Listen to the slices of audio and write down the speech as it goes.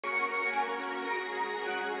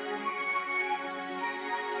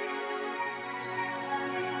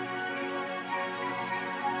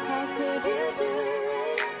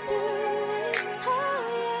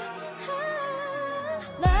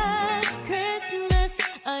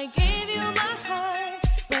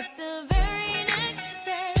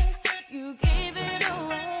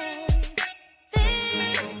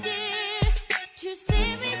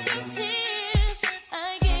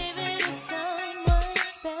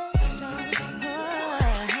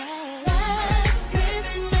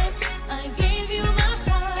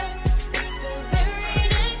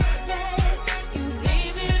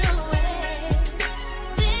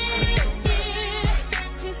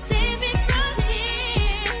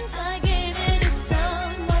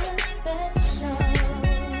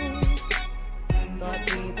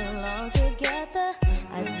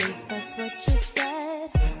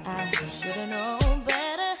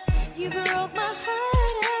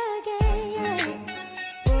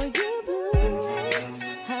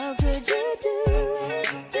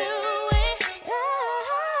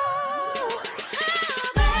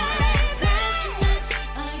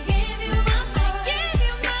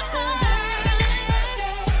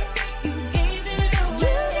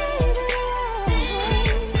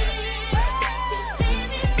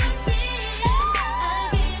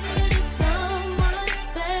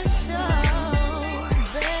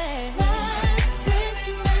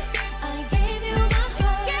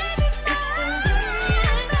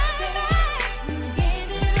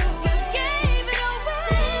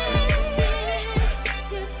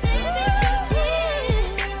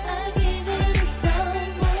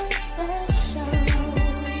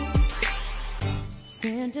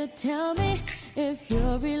Santa, tell me if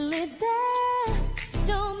you're really there.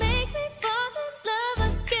 Don't make me fall in love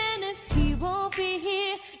again if he won't be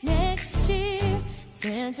here next year.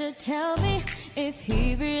 Santa, tell me if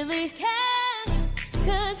he really cares,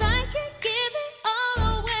 'cause I can't give it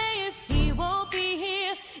all away if he won't be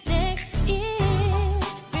here next year.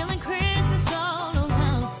 Feeling Christmas all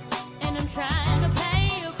around, and I'm trying to play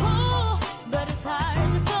it cool, but it's hard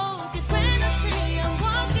to focus when I see you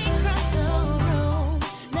walking across the room.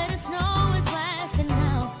 Let us know it's lasting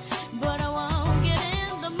now, but I won't get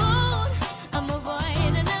in the mood. I'm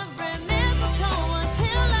avoiding every mistletoe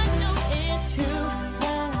until I know it's true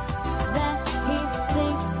love that he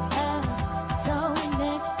thinks of. So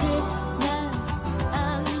next Christmas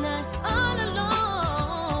I'm not all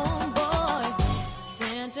alone, boy.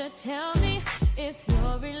 Santa, tell me if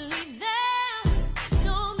you're really there.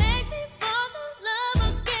 Don't make me fall in love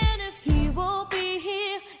again if he won't be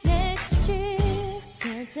here next year.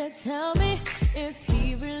 Santa, tell me if he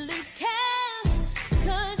really cares,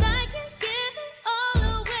 'cause I can't give it all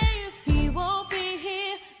away if he won't be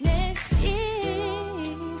here next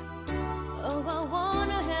year. Oh, I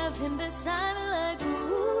wanna have him beside me like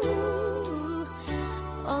ooh,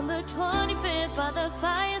 on the 25th by the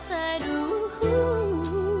fireside, ooh.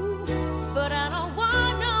 But I don't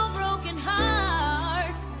want no broken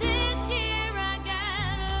heart. This year I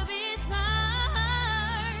gotta be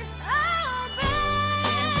smart. Oh, baby,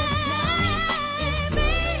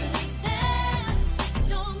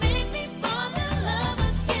 don't make me fall in love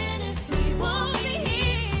again if he won't be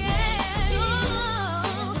here.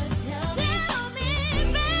 Oh, tell me,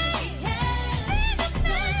 baby,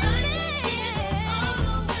 all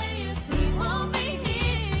the way if he won't be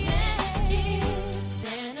here.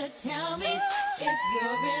 Santa, tell me if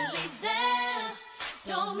you're really there.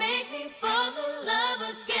 Don't make me fall in love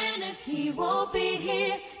again if he won't be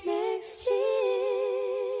here next year.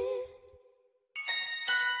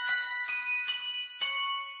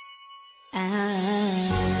 I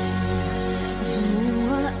don't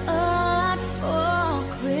want a lot for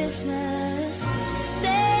Christmas.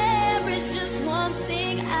 There is just one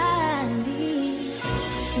thing I need,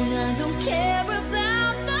 and I don't care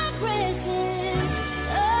about the presents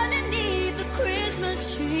underneath the Christmas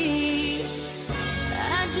tree.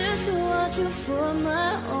 I just want you for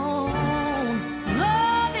my own,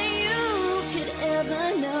 more than you could ever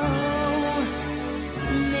know.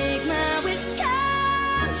 Make my wish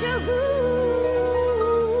come true.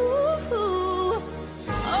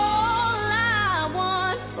 All I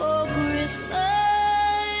want for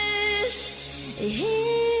Christmas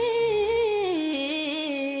is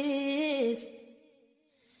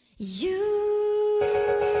you.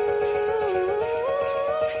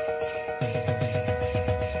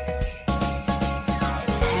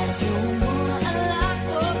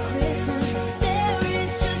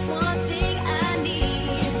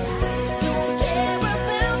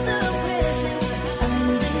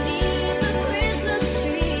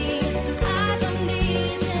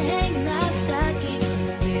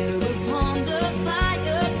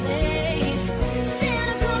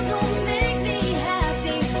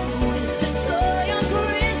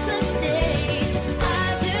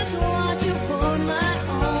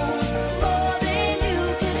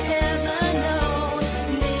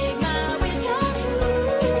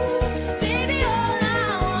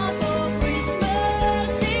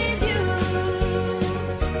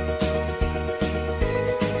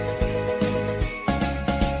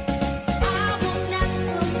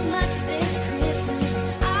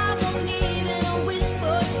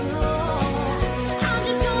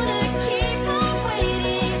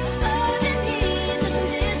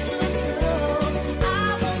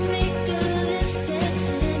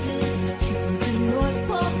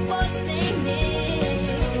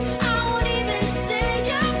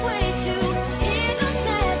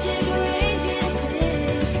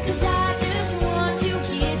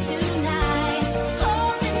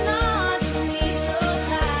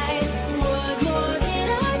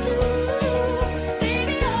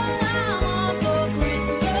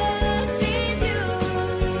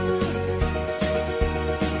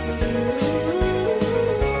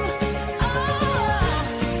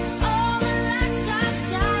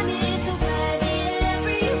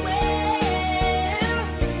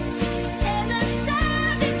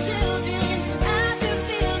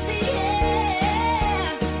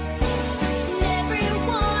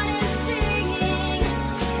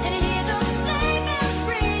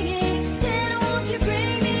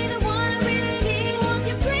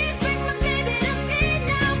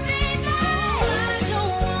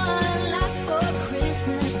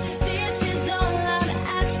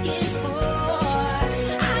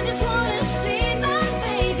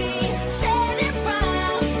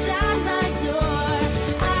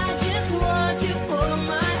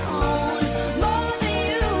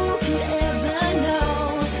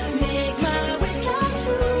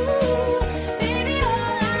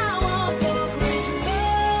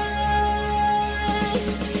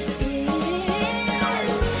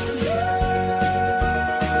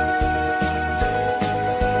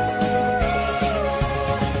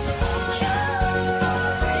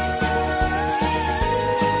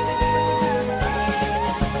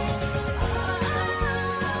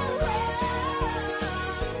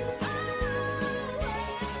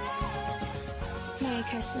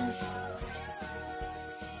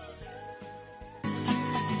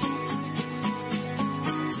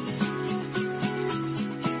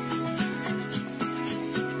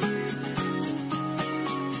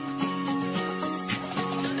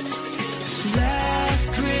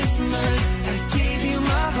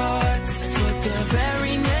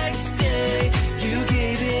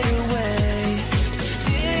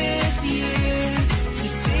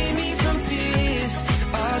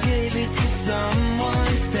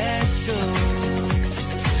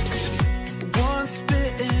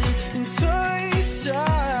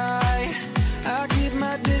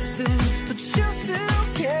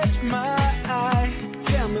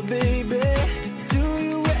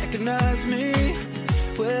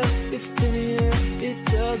 it's been a year, it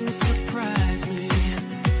doesn't surprise me.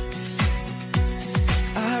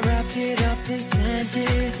 I wrapped it up and sent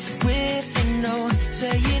it with a note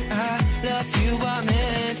saying I love you, I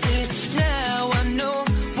meant it. Now I know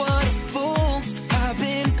what a fool I've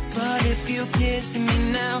been, but if you kiss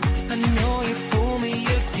me now, I know you fool me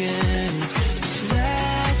again.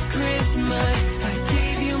 Last Christmas I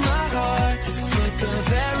gave you my heart, but the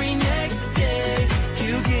very next day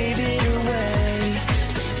you gave it away.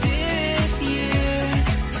 This year,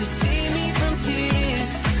 to save me from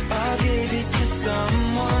tears, I gave it to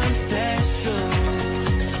someone special.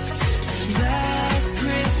 Last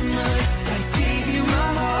Christmas I gave you my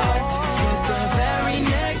heart, but the very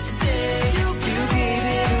next day you gave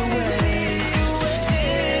it away.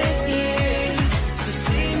 This year, to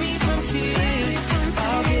save me from tears,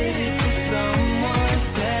 I'll give it to someone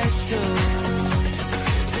special.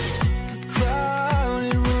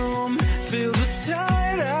 Crowded room filled with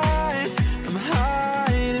tired eyes, I'm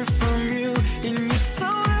hiding from you in your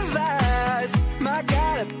soul eyes. My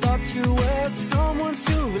God, I thought you were someone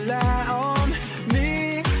to rely on. Me,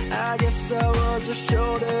 I guess I was a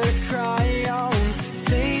shoulder to cry on.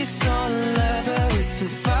 Face on a lover with the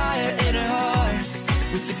fire in her heart,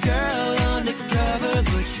 with the girl undercover,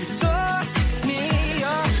 but you tore me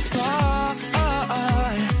apart.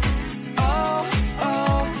 Oh,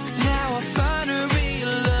 oh, now I find a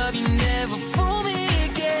real love, you never fool me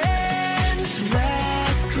again.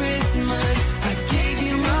 Last Christmas I gave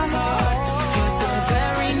you my heart, but the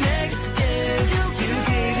very next day you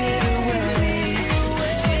gave it away.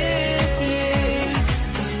 This year,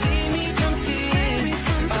 to save me from tears,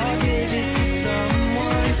 I'll give it to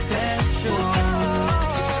someone special.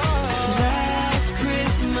 Last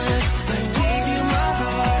Christmas I gave you my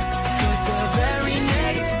heart, but the very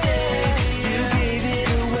next day you gave it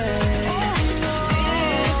away.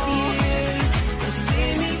 This year, to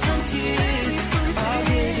save me from tears, I'll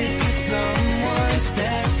give it to someone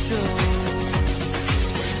special.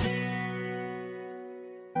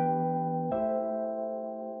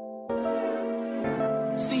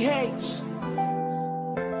 CH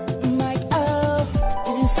Mike, oh,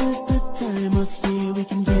 this is the time of year we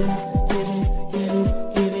can give it, give it, give it,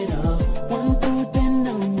 give it all. 1 through 10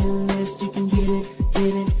 on your list, you can get it,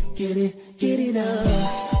 get it, get it, get it all.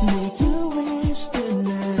 Make your wish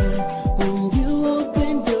tonight when you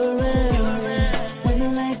open your eyes. When the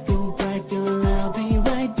light go bright, girl, I'll be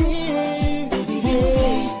right there. Baby, you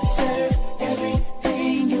deserve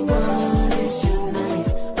everything you want. It's your night.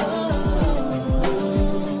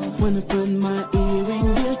 Oh, when I put my ear in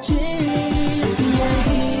your chest, baby, I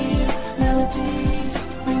hear melodies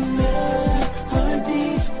when your heart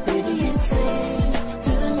beats. Baby, it says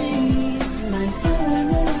to me like fa la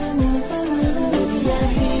la la la fa la la. Baby, I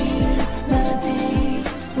hear melodies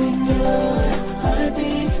when your heart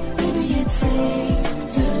beats. Baby, it says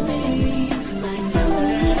to me like fa la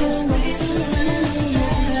la la la.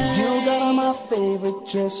 You got on my favorite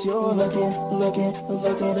dress, you're looking, looking,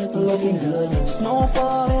 looking, looking good. Snow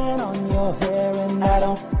falling on your hair and I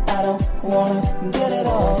don't wanna get it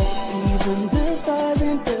all. Even the stars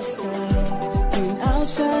in the sky can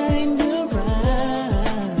outshine your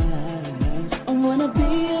eyes. I wanna be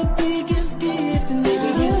your biggest gift, and baby,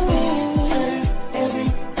 you deserve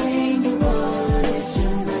everything you want. It's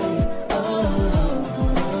your night. Oh,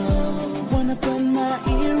 wanna put my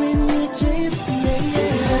ear in your chest, yeah,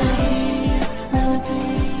 yeah. I hear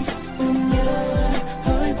melodies when your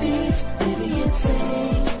heart beats. Baby, it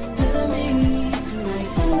says to me like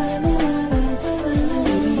fa la la la la fa la la.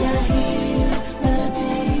 Baby, I hear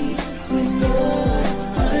melodies when your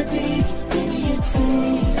heart beats. Baby, it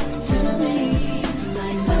says to me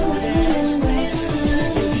like fa la la la la.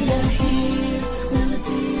 Baby, I hear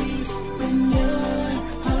melodies when your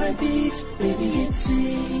heart beats. Baby, it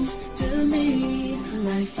sings to me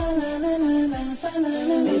like fa la la la la fa la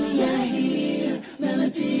la. Baby, I hear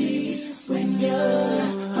melodies when your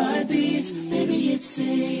heart beats. Baby, it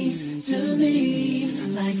sings to me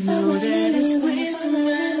like fa la la la.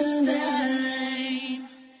 Christmas time.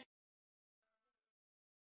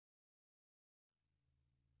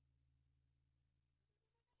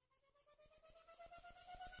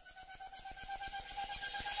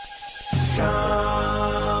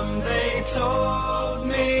 Come, they told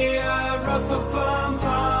me a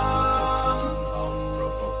rap-a-pum-pum,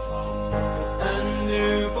 a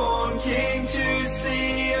newborn king to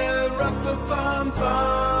see a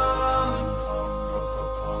rap-a-pum-pum.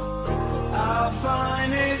 Our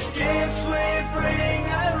finest gift we bring a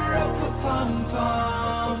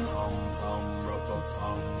rap-a-pum-pum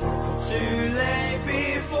to lay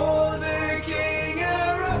before the king a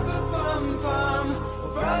rap-a-pum-pum,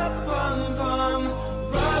 rap-a-pum-pum,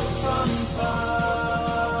 rap-a-pum.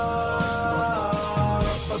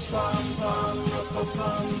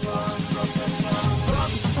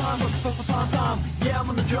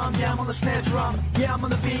 drum, yeah, I'm on the snare drum. Yeah, I'm on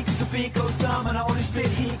the beat cause the beat goes dumb. And I only spit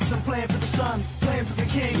heat cause I'm playing for the sun, playing for the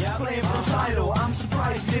king, playing for the title. I'm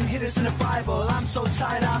surprised you didn't hit us in the Bible. I'm so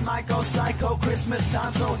tired, I might go psycho. Christmas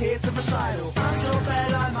time, so here's a recital. I'm so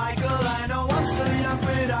bad, I'm Michael, I know I'm still young,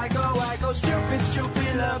 but I go stupid,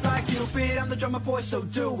 stupid, love like Cupid. I'm the drummer boy, so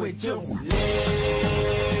do it, do it.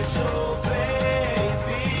 Little baby,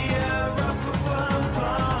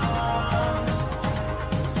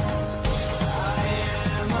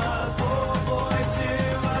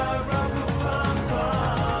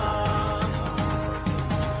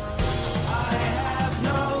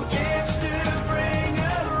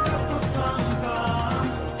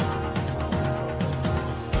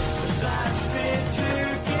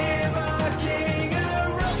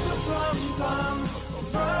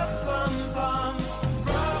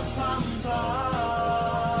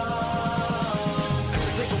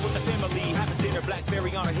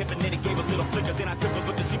 then I took a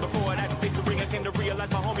look to see before I face the ring. I came to realize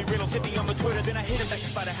my homie Riddles hit me on the Twitter. Then I hit him back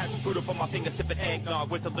despite I had some fruit up on my finger, sipping eggnog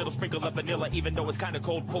with a little sprinkle of vanilla. Even though it's kind of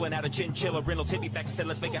cold, pulling out a chinchilla. Reynolds hit me back and said,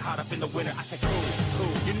 let's make it hot up in the winter. I said,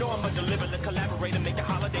 cool. You know I'm gonna deliver. Let's collaborate and make the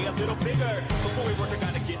holiday a little bigger. Before we work, I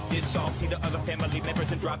gotta get this off. See the other family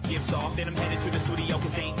members and drop gifts off. Then I'm headed to the studio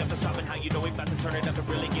cause ain't nothing stopping how you know we about to turn it up and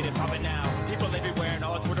really get it popping now. People everywhere and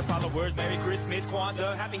all Twitter followers. Merry Christmas,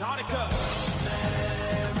 Kwanzaa, Happy Hanukkah.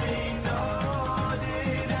 Let me know.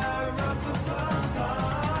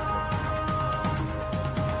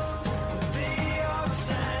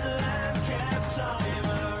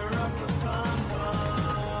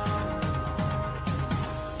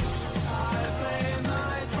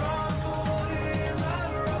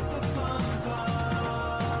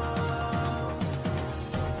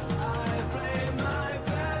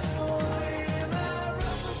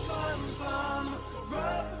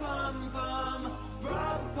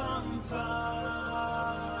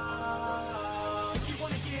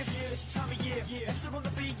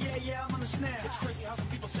 It's crazy how some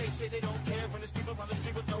people say they don't care when there's people on the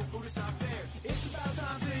street with no food. It's not fair. It's about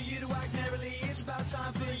time for you to act merrily. It's about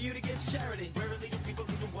time for you to get charity. Rarely do people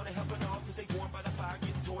even want to help at all because they warm by the fire,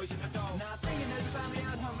 getting toys and adults. Not thinking there's a family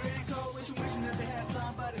out hungry and cold, wishing that they had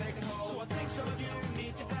somebody they can hold. So I think some of you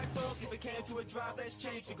need to act bold. If it came to a drive, let's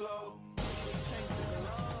change the globe. Let's change the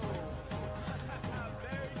globe.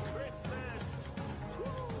 Merry Christmas.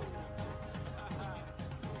 Woo.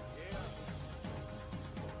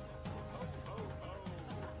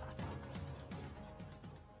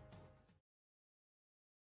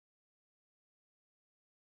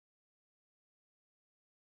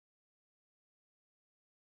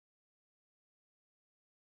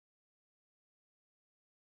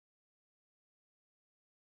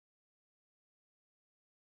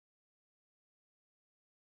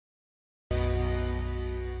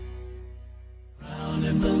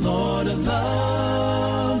 The Lord of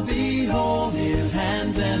love, behold his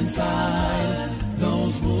hands and side,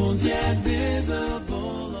 those wounds yet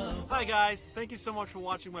visible. Hi guys, thank you so much for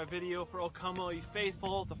watching my video for O Come All Ye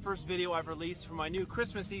Faithful, the first video I've released for my new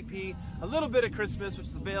Christmas EP, A Little Bit of Christmas, which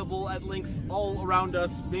is available at links all around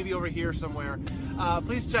us, maybe over here somewhere.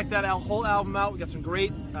 Please check that whole album out. We got some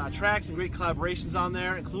great tracks and great collaborations on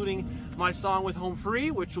there, including my song with Home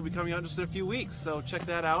Free, which will be coming out in just a few weeks, so check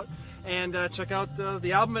that out. And check out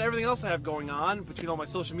the album and everything else I have going on between all my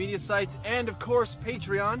social media sites and, of course,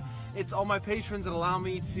 Patreon. It's all my patrons that allow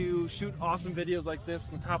me to shoot awesome videos like this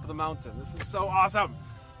on the top of the mountain. This is so awesome.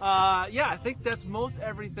 Yeah, I think that's most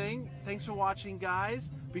everything. Thanks for watching, guys.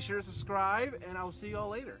 Be sure to subscribe, and I will see you all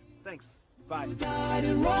later. Thanks. Bye. Who died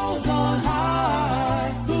and rose on high?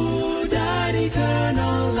 Who died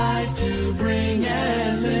eternal life to bring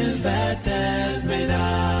and lives that death may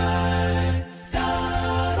die?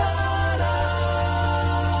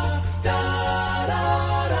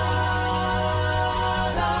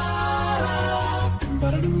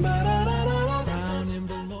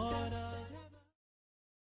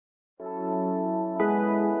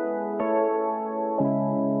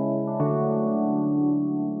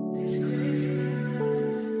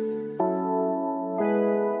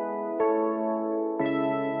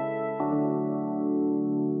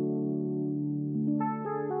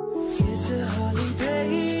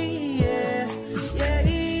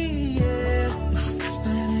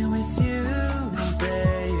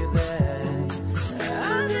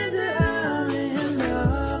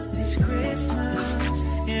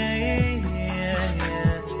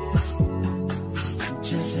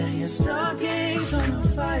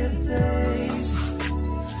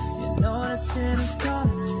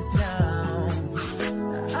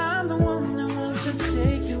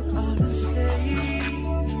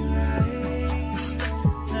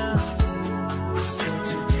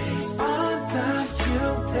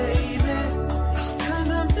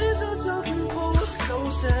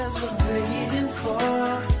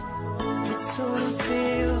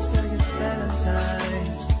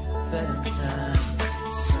 bedtime.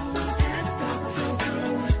 So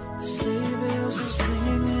sleigh bells are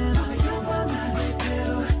swinging, you're my night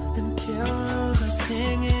girl. Them carols are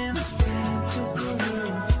singing, into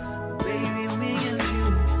blue. Baby, me and you,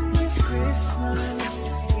 it's Christmas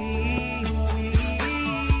Eve.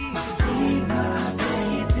 Be my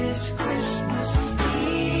day this Christmas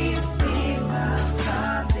Eve. Be my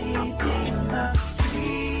holiday, my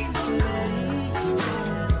dream.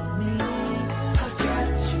 I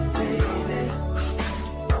got you, baby.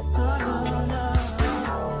 Oh, no.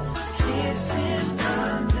 Kissing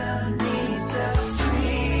underneath the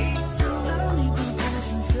tree. I don't need no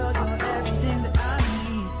presents, girl, you're everything that I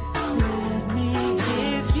need. Let me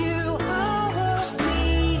give you all of me.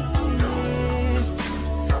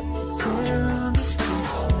 Together on this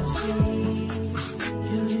Christmas Eve.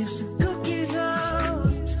 You leave some cookies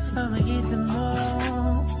out, I'ma eat them all.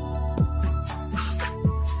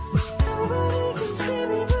 Nobody can see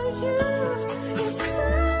me but you. You're so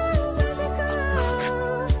magical.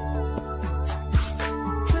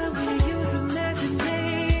 When we use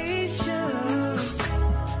imagination,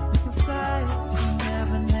 we can fly to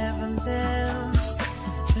Never, Never Land.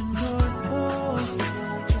 The North Pole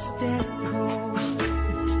is dead cold.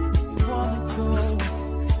 You wanna go?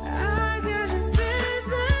 I got you,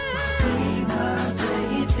 baby. Be my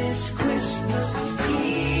day this Christmas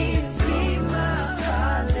Eve. Be my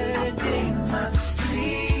holiday, my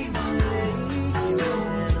dream.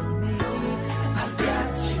 I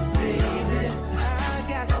got you, baby. I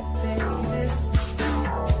got you, baby.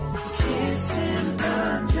 Kissing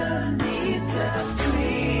underneath the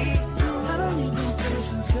tree. I don't need no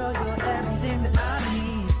presents, girl, you're everything that I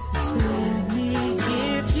need. Let me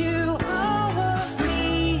give you all of me.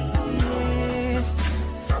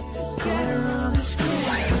 Together on this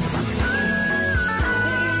Christmas Eve,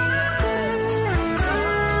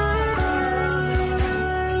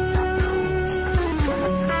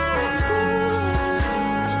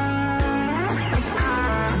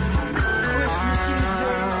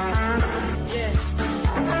 girl. Yeah.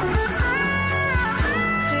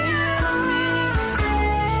 Hey, enemy.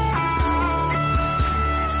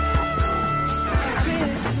 It's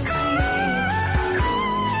Christmas Eve.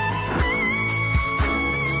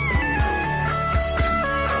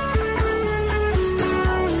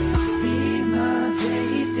 Be my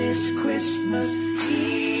day this Christmas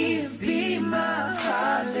Eve. Be my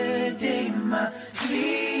holiday, my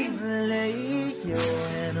dream. Lay your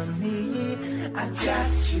enemy. I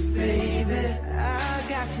got you, baby. I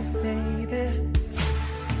got you, baby.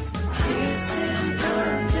 Kissing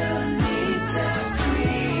underneath that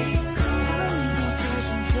tree. I don't need no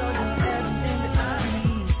presents, girl, you're everything that I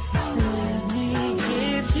need. Let me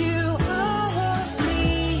give you all of me.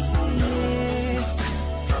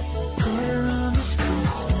 Together on this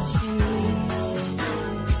Christmas Eve.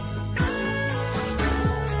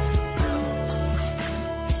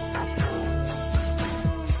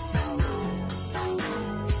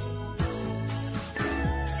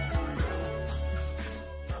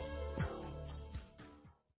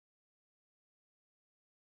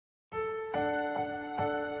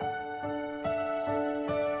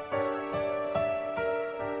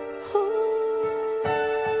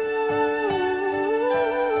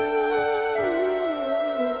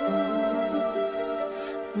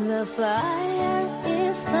 The fire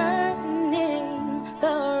is burning,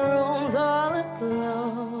 the room's all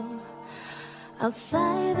aglow.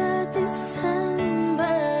 Outside the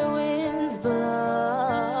December winds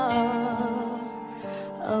blow.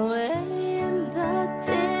 Away in the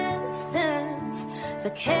distance,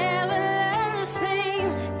 the carolers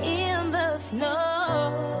sing in the snow.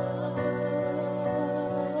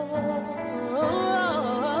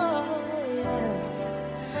 Yes.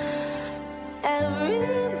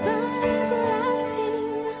 Everybody's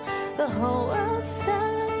laughing, the whole world's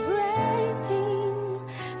celebrating,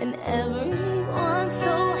 and everyone's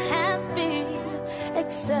so happy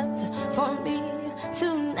except for me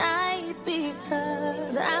tonight,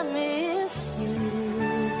 because I miss you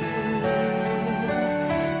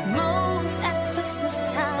most at Christmas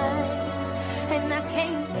time, and I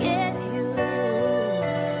can't get you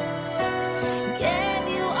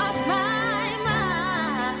off my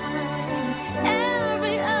mind.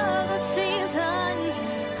 Every other season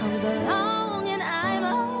comes along and I'm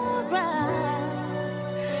alright,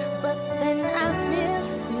 but then I miss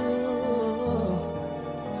you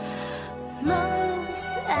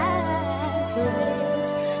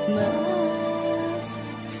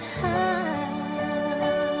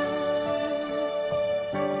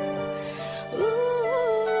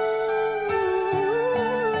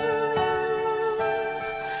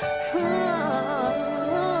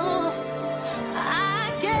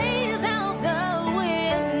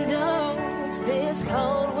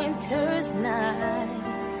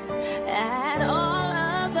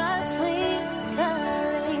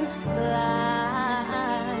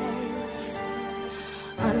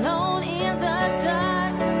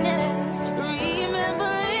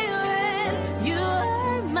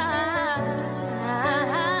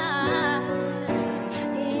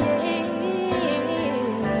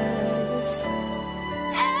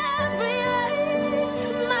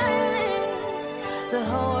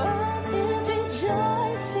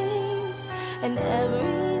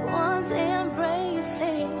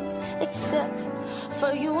except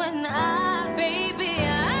for you and I, baby.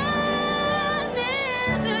 I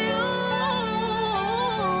miss you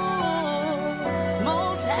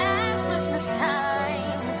most at Christmas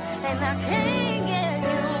time, and I can't get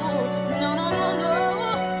you, no, no, no, no,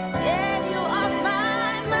 get you off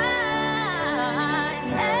my mind.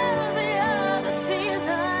 Every other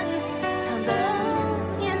season comes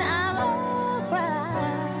along and I'm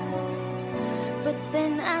alright, but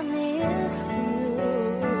then I miss you.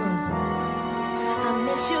 I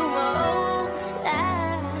miss you most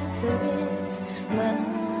at Christmas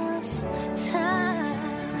time.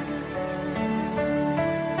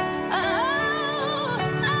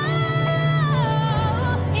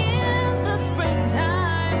 In the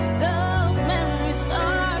springtime, those memories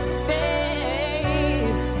start to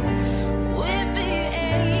fade with the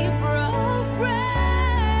April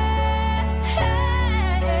rain.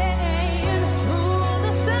 Through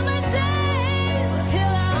the summer days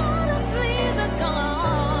till autumn's leaves are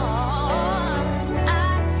gone, I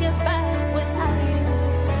get by without you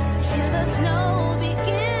till the snow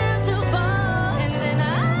begins to fall, and then I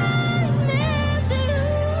miss you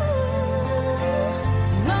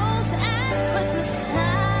most at Christmas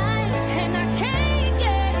time, and I can't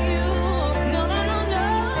get you, no, no, no, no,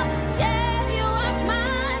 get you off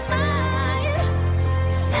my mind.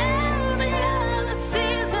 Every other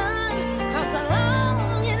season comes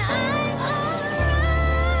along and I'm alright,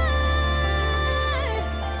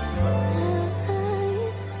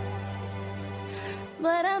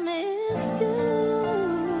 but I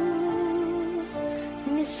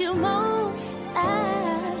miss you most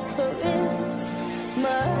at Christmas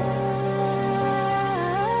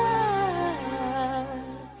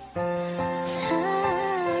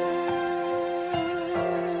time.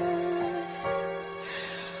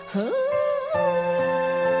 Ooh.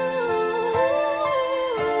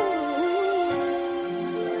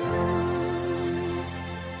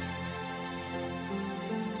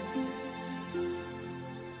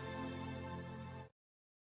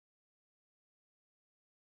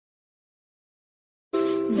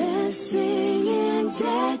 They're singing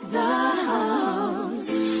Deck the Halls,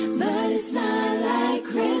 but it's not like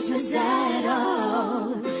Christmas at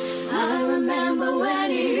all. I remember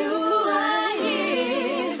when you were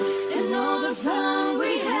here and all the fun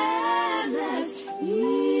we had last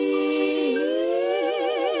year.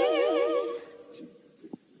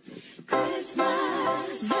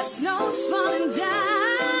 Christmas, The snow's falling down.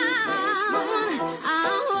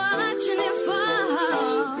 I'm watching it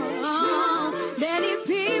fall. Many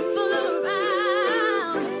people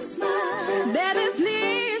around. Baby,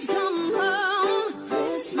 please come home.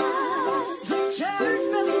 The church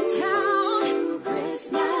bells in town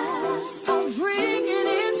are ringing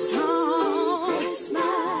in song.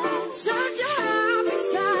 Such a happy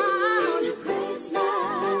sound.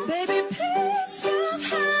 Baby, please come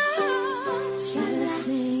home.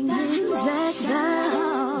 singing Deck the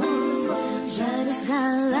Halls, but it's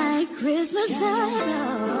not like Christmas at all.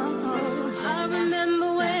 I remember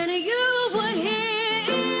when you were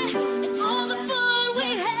here and all the fun we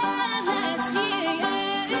had last year.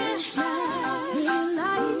 The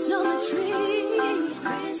lights on the tree,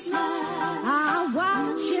 I'm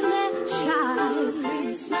watching them shine.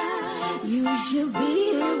 You should be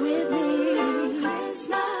here with me.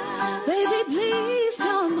 Baby, please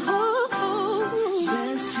come home.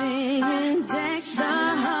 Just singing Deck the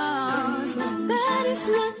Halls, but it's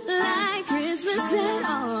not like Christmas at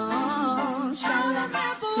all. I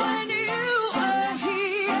remember when you were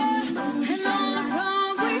here and all the fun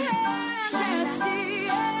we had last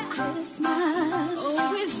year.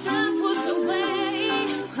 Oh, if that was the way,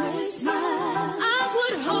 I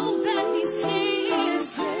would hold back these tears.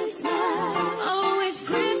 Oh, it's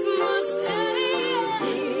Christmas Day.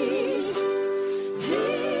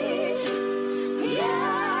 Please, yeah,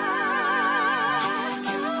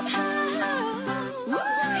 come home.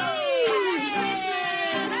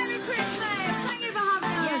 Merry Christmas. Thank you for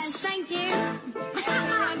having us. Yes, thank you.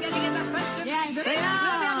 I'm gonna get that question. Yes, yeah.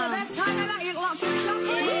 We'll have the best time ever. You got lots of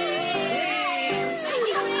chocolate. Yes. Thank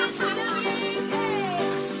you, Chris. I love you.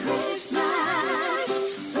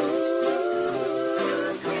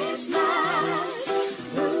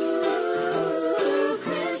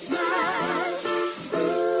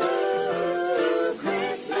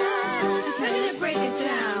 We're gonna break it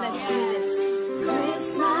down. Let's do this.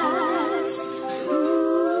 Christmas,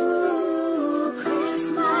 ooh,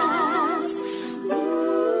 Christmas,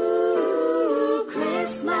 ooh,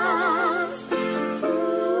 Christmas,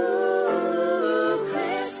 ooh.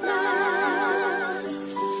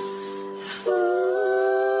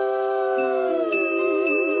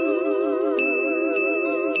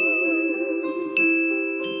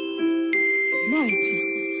 Merry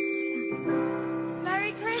Christmas.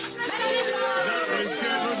 Merry Christmas, That was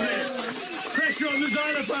good, wasn't it? Pressure on the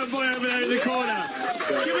xylophone boy over there in the corner.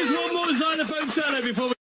 Give us one more xylophone solo before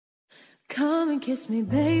we... Come and kiss me,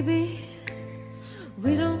 baby.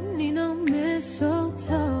 We don't need no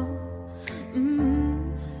mistletoe.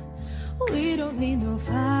 We don't need no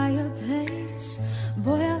fireplace.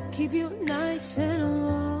 Boy, I'll keep you nice and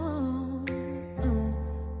warm.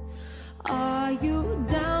 Are you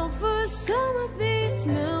down for some of these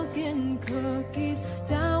milk and cookies?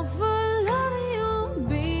 Down for loving you,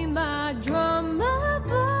 be my drummer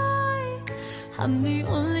boy. I'm the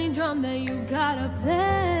only drum that you gotta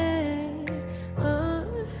play.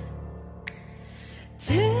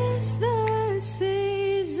 'Tis the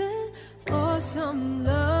season for some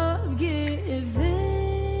love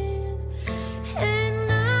giving,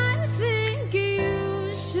 and I think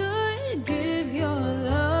you should give your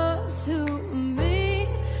love to me.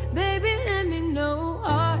 Baby, let me know,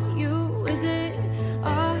 are you with it?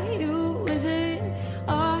 Are you with it?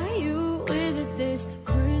 Are you with it this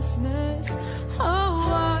Christmas?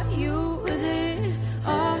 Oh, are you with it?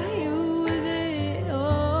 Are you with it?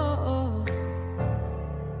 Oh,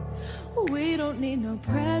 we don't need no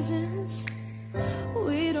presents.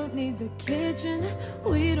 We don't need the kitchen.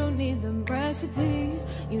 We don't need them recipes.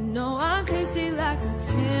 You know I'm tasty like a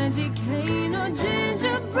candy cane or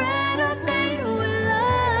gingerbread or made with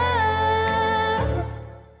love.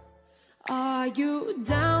 Are you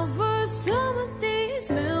down for some of these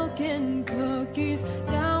milk and cookies?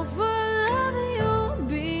 Down for loving you,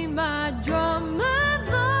 be my drummer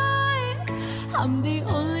boy. I'm the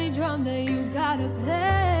only drum that you gotta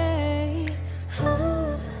play.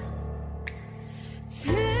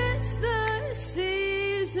 'Tis the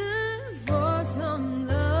season for some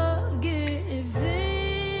love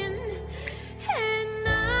giving, and I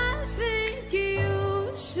think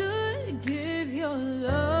you should give your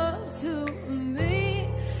love to me.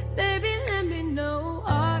 Baby, let me know,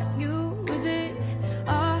 are you with it?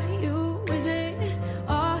 Are you with it?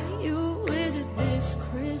 Are you with it this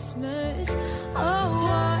Christmas? Oh,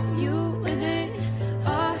 are you with it?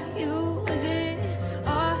 Are you with it?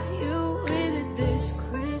 Are you with it this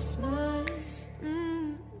Christmas?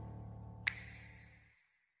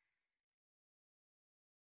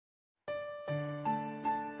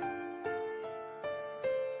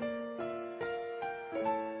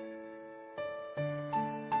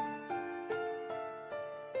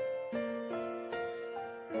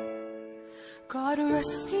 God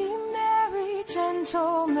rest ye merry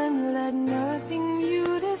gentlemen, let nothing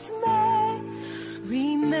you dismay.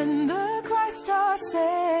 Remember Christ our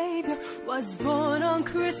Savior was born on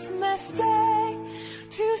Christmas Day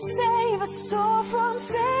to save us all from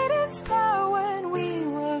Satan's power when we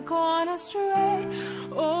were gone astray.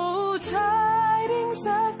 Oh, tidings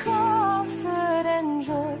of comfort and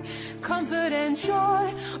joy, comfort and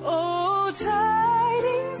joy. Oh,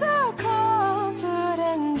 tidings of comfort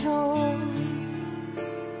and joy.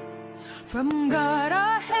 From God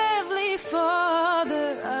our Heavenly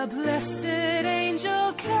Father, a blessed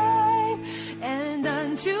angel came, and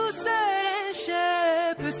unto certain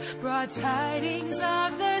shepherds brought tidings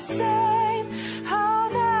of the same, how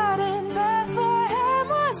that in Bethlehem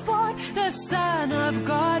was born the Son of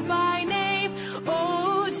God by name.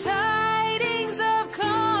 Oh, tidings of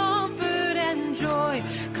comfort and joy,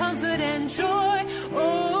 comfort and joy.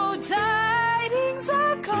 Oh, tidings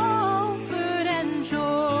of comfort and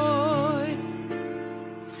joy.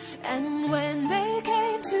 And when they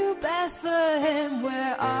came to Bethlehem,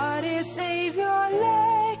 where our dear Savior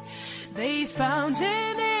lay, they found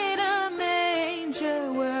him in a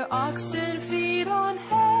manger where oxen feed on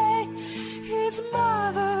hay. His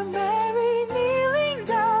mother Mary kneeling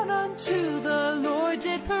down unto the Lord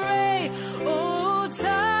did pray. Oh,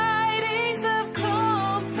 tidings of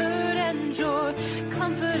comfort and joy,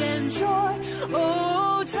 comfort and joy.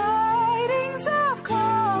 Oh, tidings of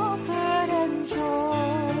comfort and joy.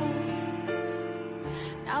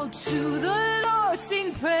 Now to the Lord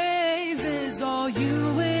sing praises, all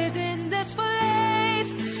you within this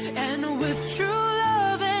place, and with true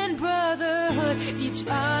love and brotherhood each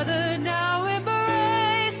other now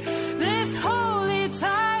embrace. This holy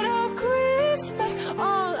tide of Christmas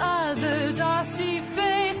all other doth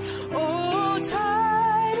deface. Oh,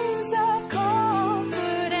 tidings of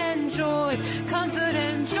comfort and joy, comfort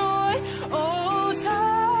and joy. Oh,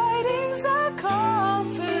 tidings of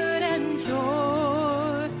comfort and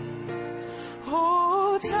joy.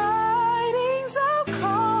 Oh, tidings of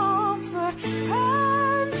comfort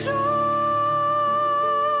and joy.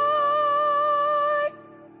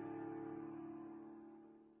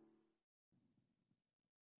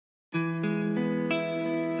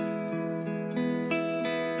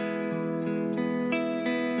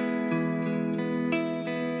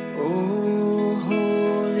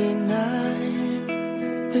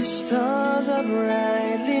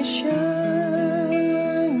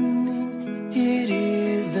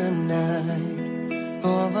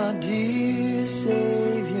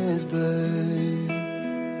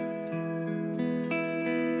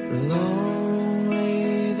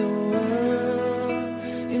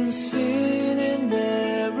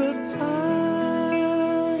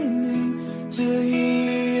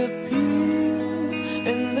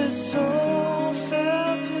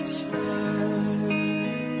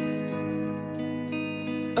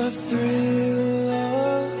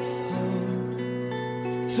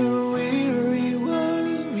 The weary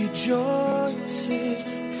world rejoices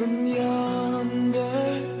from yonder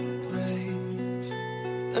praise.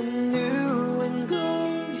 A new and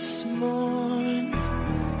glorious morn.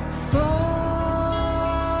 Fall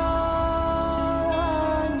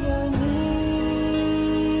on your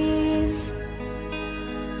knees.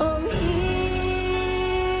 Oh, hear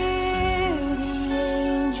the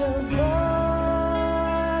angel voices.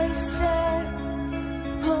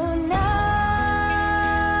 Oh, night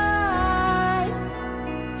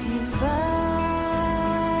divine.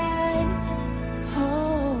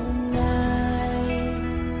 Oh, night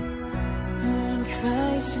when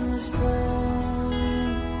Christ was born.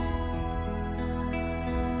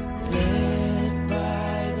 Led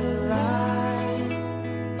by the light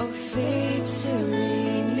of faith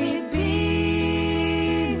serenely beaming,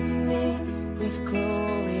 with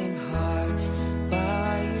glowing hearts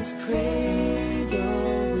by his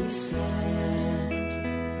cradle we stand.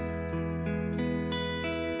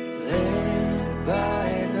 Led by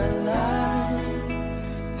the light,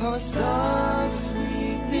 our stars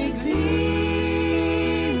sweetly gleaming.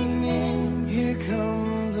 Here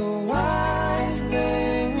come the wise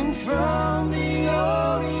men from the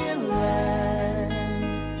Orient land.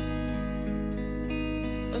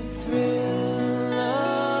 A thrill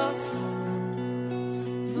of hope,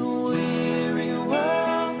 the weary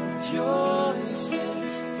world rejoices,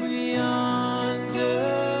 for yonder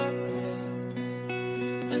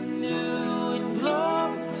breaks a new and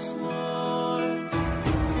glorious morn.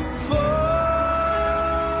 Fall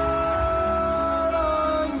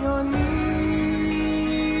on your knees.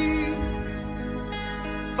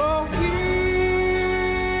 Oh, hear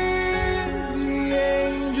the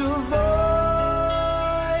angel voices.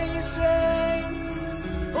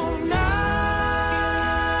 Oh, night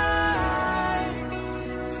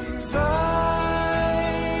divine.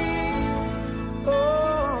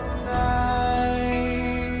 Oh,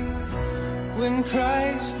 night when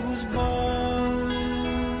Christ was born.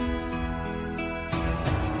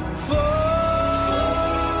 Fall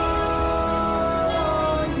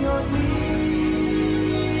on your knees.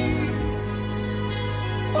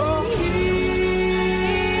 Oh, hear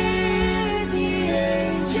the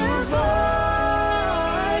angel voices.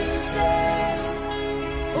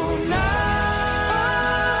 Oh, night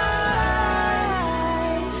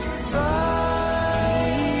divine.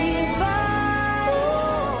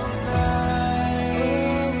 Oh, night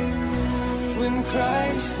when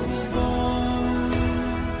Christ was born.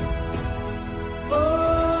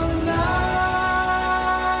 Oh, night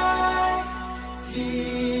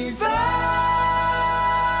divine.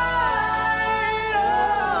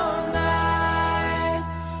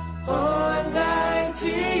 Oh, night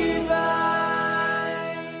divine.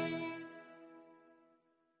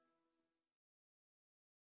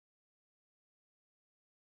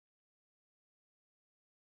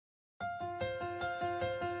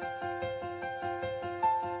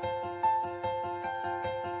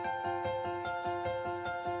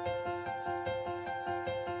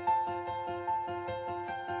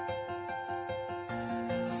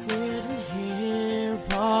 Sitting here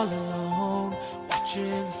all alone,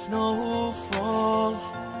 watching the snow fall,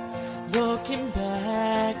 looking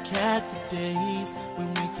back at the days when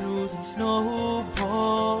we threw them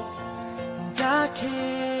snowballs. And I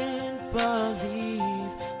can't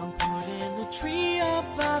believe I'm putting the tree up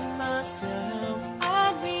by myself.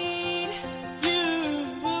 I need you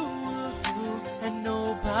and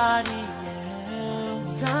nobody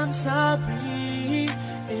else. And I'm sorry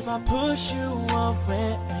if I push you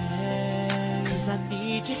away, 'cause I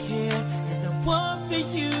need you here and I want for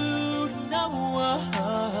you to know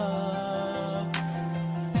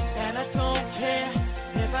that I don't care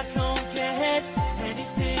if I don't get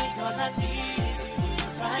anything. All I need is you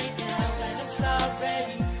right now, and I'm sorry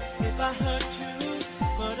if I hurt you,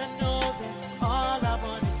 but I know that all I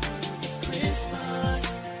want is you. It's Christmas,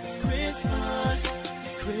 it's Christmas,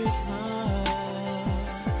 it's Christmas.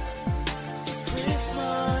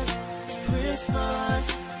 Christmas, it's Christmas,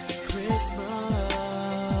 it's Christmas.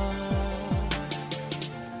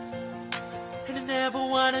 And I never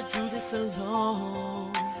wanna do this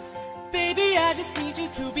alone. Baby, I just need you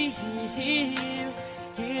to be here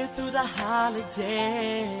through the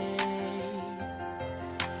holiday.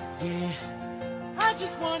 Yeah, I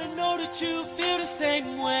just wanna know that you feel the same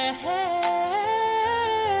way.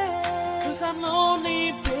 'Cause I'm lonely,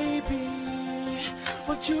 baby.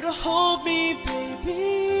 Want you to hold me,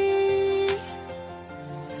 baby.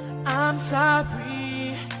 I'm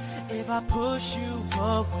sorry if I push you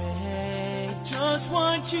away. I just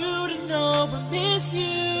want you to know I miss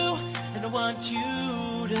you, and I want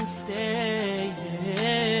you to stay.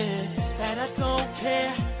 That I don't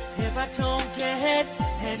care I don't get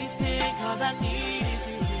anything, all I need is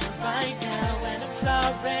you here right now. And I'm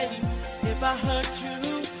sorry if I hurt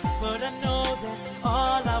you, but I know that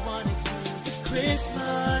all I want is you. This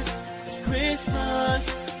Christmas, this Christmas,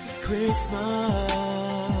 this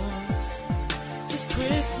Christmas, this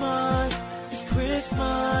Christmas, this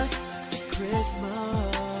Christmas, this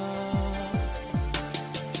Christmas.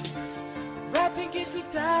 Wrapping gifts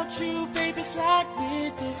without you, baby, it's like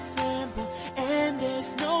mid-December, and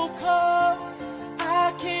there's no call.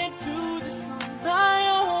 I can't do this on my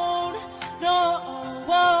own. No,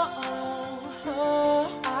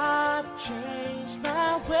 I've changed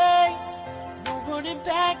my ways. No running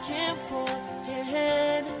back and forth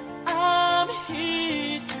again. I'm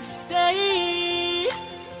here to stay.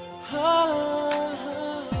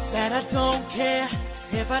 That I don't care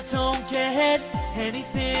if I don't get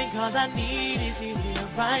anything. All I need is you here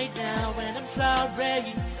right now. And I'm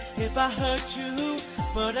sorry if I hurt you,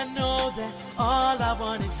 but I know that all I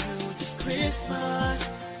want is you. This Christmas,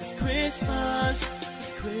 this Christmas,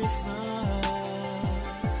 this Christmas,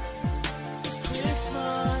 this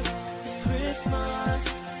Christmas, this Christmas,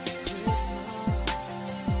 this Christmas.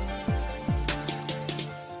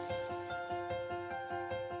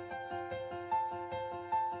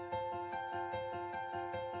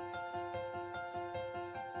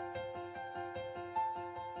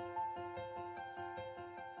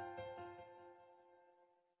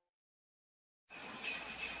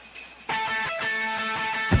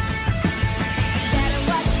 Better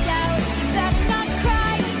watch out, better not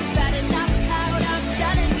cry, better not pout, I'm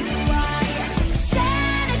telling you why.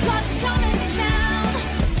 Santa Claus is coming to town,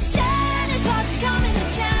 Santa Claus is coming to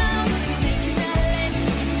town. He's making a list,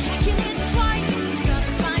 checking it twice, he's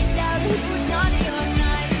gonna find out who's naughty or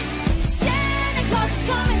nice. Santa Claus is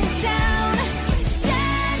coming to town,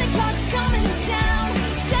 Santa Claus is coming to town,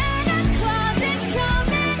 Santa Claus is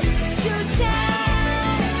coming to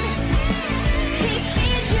town. He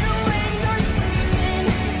sees you when you're sleeping,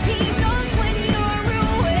 he knows when you're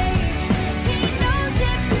awake, he knows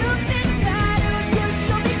if you've been bad or good,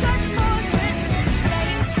 so be good for goodness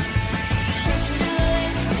sake. He's making a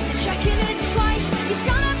list and checking it twice, he's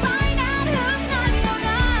gonna find out who's naughty or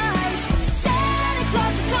nice. Santa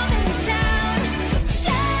Claus is coming to town,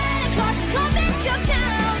 Santa Claus is coming to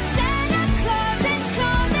town, Santa Claus is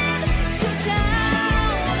coming to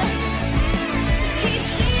town. He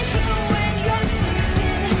sees you when you're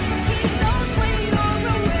sleeping, he knows when you're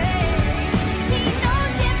awake, he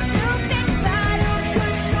knows if you've been bad or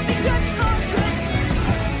good, so be good for goodness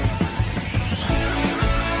sake.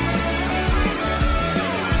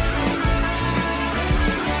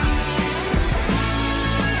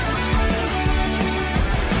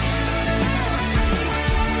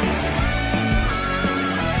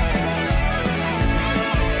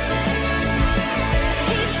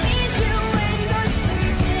 He sees you when you're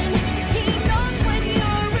sleeping, he knows when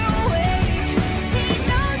you're awake, he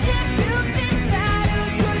knows if you've been bad or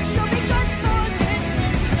good, so be good for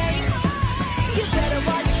goodness sake. You better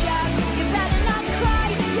watch out, you better not cry,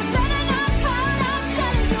 you better not pout, I'm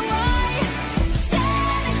telling you why.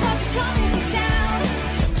 Santa Claus is coming to town,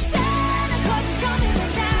 Santa Claus is coming to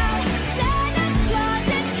town, Santa Claus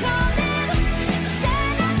is coming,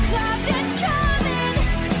 Santa Claus is coming,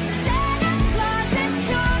 Santa Claus is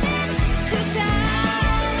coming to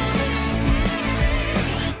town.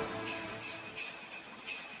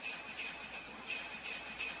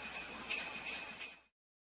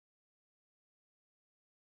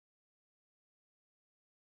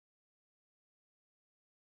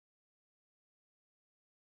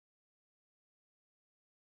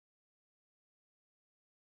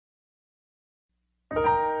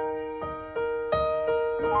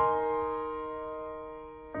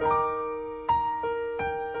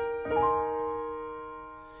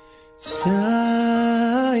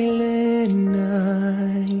 Silent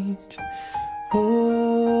night,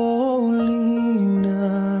 holy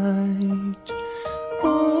night,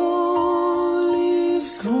 all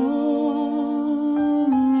is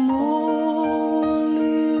calm, all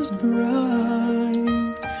is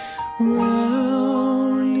bright,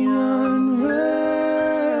 round yon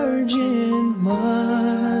virgin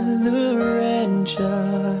mother and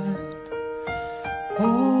child,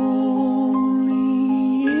 holy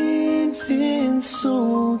infant,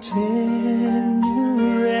 so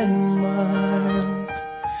tender and mild,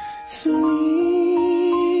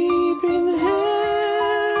 sleep in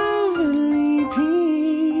heavenly peace,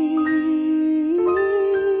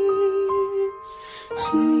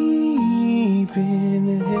 sleep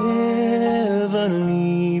in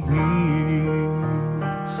heavenly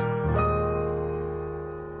peace.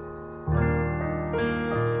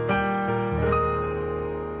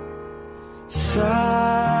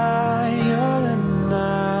 Silent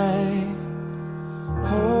night,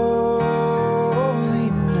 holy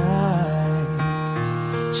night,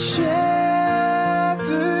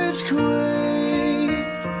 shepherds quake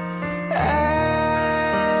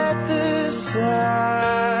at the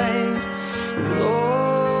sight,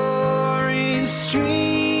 glory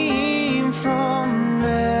stream from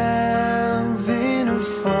heaven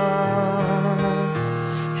afar,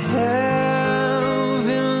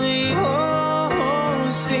 heavenly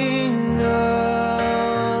hosts sing hallelujah.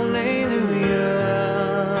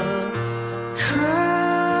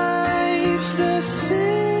 Christ the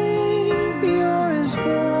Savior is born.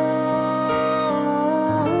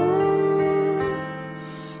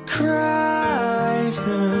 Christ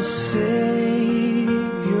the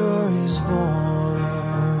Savior is born.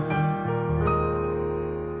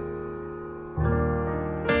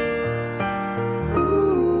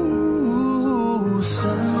 Ooh,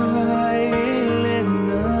 silent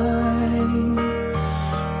night,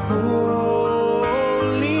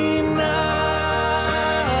 holy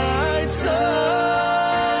night,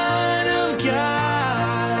 Son of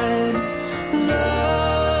God,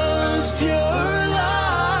 love's pure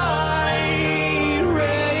light,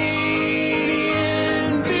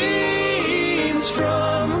 radiant beams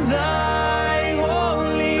from thy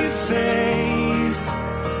holy face.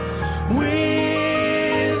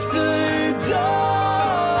 With the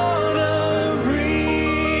dawn of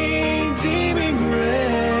redeeming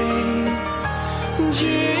grace,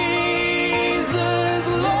 Jesus,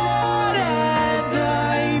 Lord, at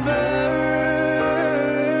thy birth.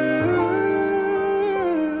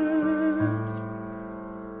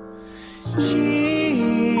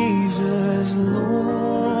 Jesus,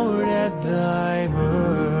 Lord, at thy birth.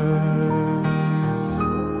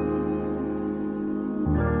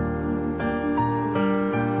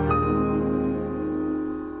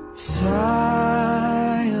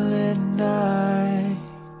 Silent night,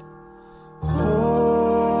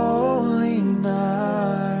 holy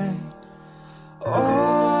night,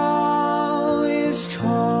 all is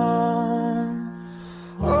calm,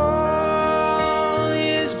 all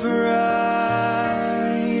is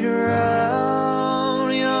bright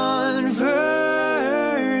around yon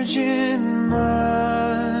virgin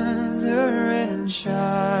mother and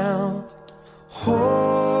child.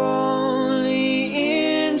 Holy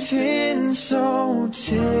infant, so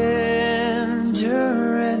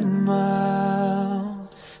tender and mild,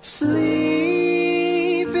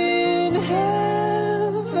 sleep in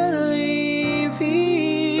heavenly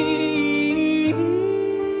peace.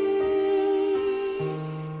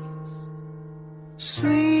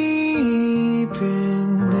 Sleep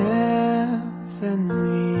in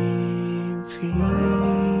heavenly peace.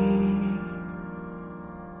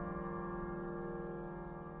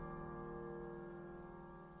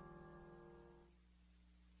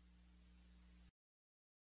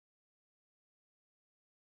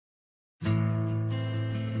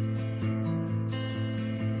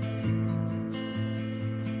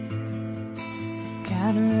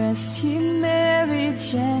 God rest ye merry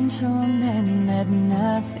gentlemen, let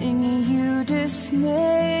nothing you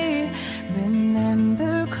dismay.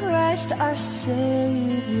 Remember Christ our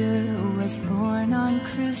Savior was born on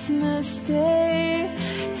Christmas Day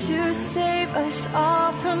to save us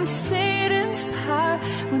all from Satan's power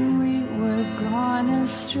when we were gone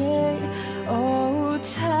astray. Oh,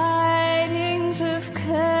 tidings of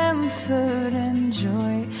comfort and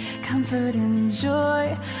joy, comfort and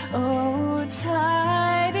joy. Oh,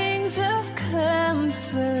 tidings of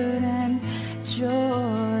comfort and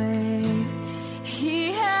joy.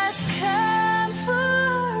 He has come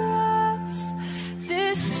for us,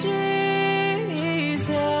 this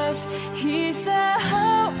Jesus. He's the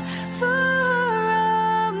hope for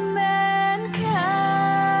all mankind.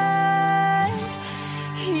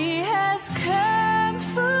 He has come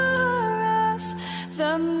for us,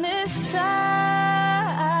 the Messiah,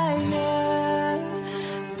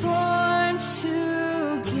 born to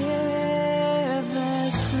give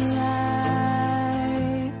us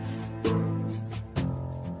life.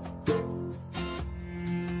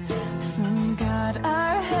 From God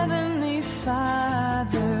our Heavenly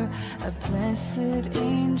Father, a blessed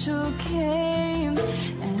angel came,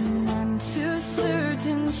 and unto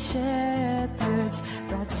certain shepherds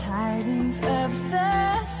brought tidings of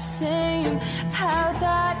the same, how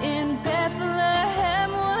that in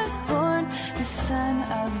Bethlehem was born the Son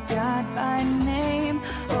of God by name.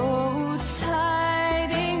 Oh,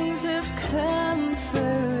 tidings of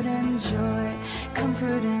comfort and joy,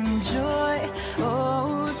 comfort and joy.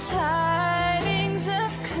 Oh, tidings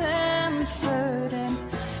of comfort and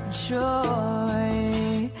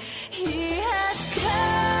joy. He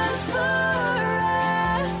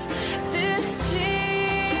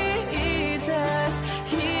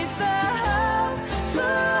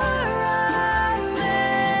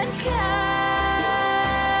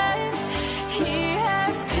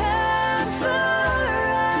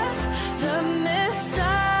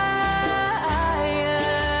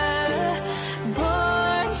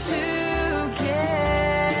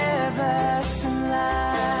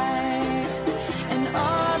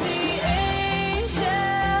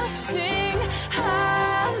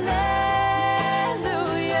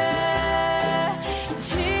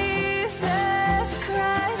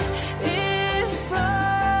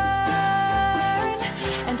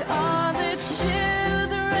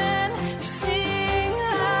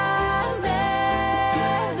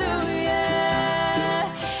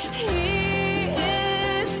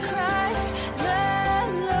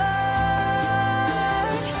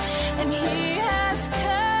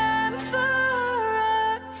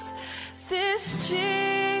is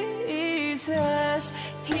Jesus.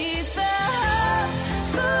 He's the hope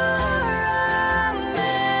for all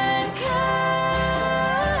mankind.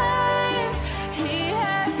 He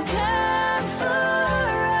has come for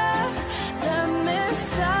us, the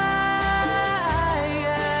Messiah,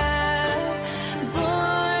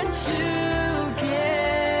 born to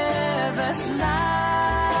give us life.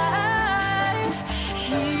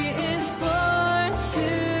 He is born to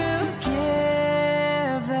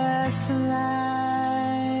give us life.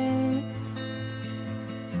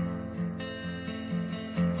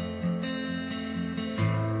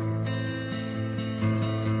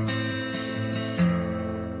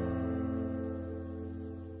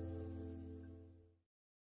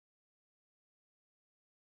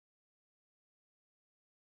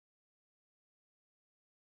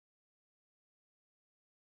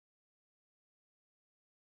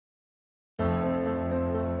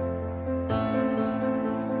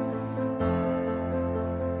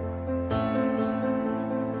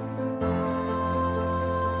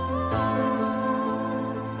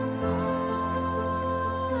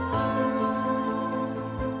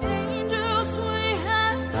 Angels we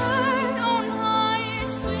have heard on high,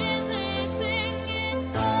 sweetly singing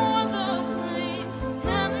o'er the plains,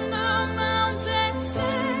 and the mountains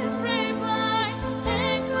set reply,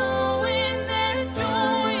 echoing their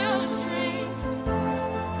joyous strains.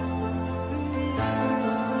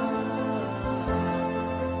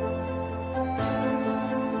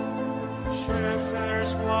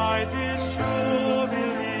 Shepherds, why this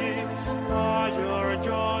jubilee? Why your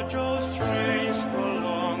joyful strains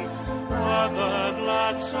prolong? What the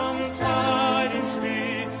gladsome tidings be,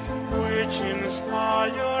 which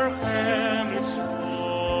inspire heavenly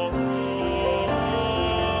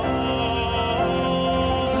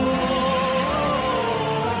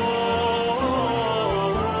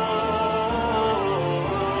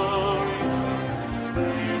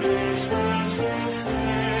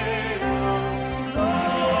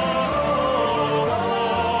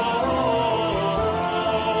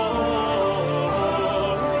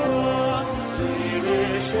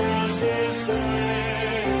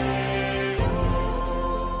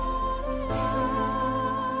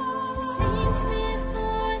Saints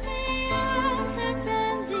before the altar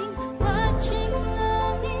bending, watching,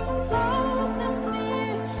 longing, hope and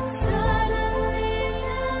fear. Suddenly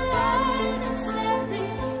the light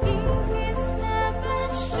ascending, in His heaven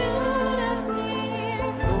should appear.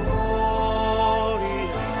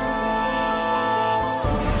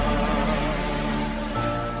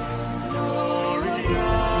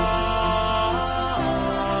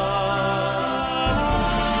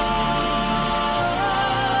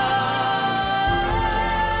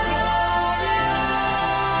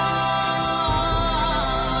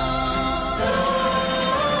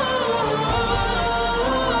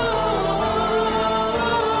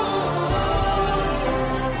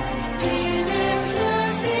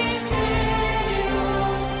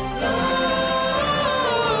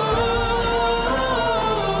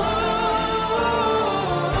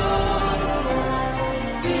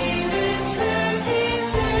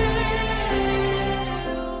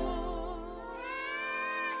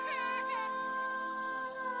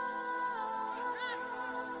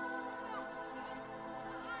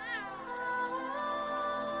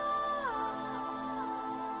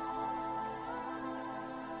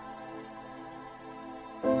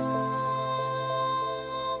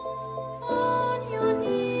 On your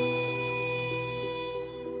knees,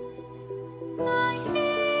 I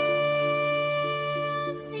hear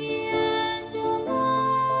the angel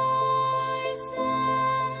voices,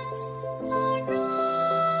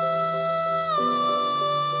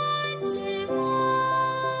 anointed one,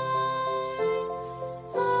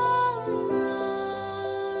 all night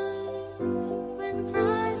when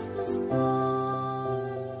Christ was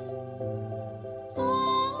born,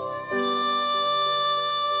 all night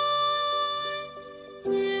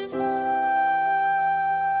divine,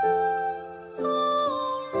 all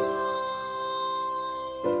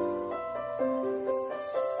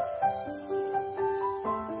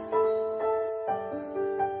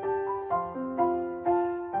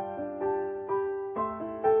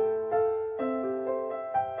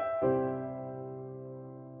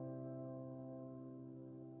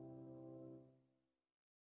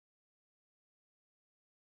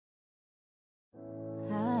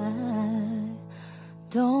I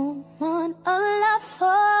don't want a lot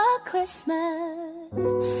for Christmas.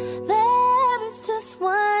 There is just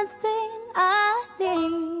one thing I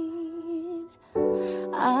need.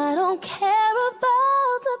 I don't care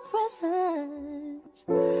about the presents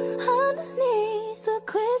underneath the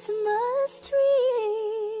Christmas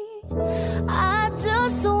tree. I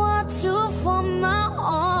just want to fall my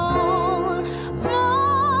own,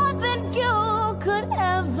 more than you could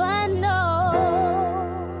ever know.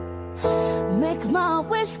 Make my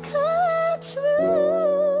wish come true.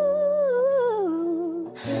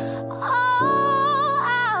 All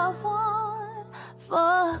I want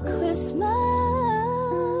for Christmas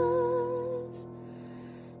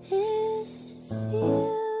is you.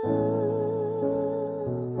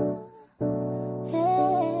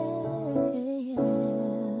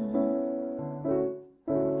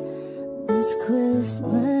 This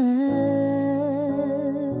Christmas,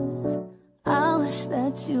 I wish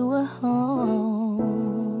that you were home.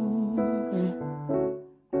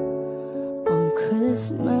 On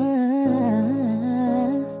Christmas,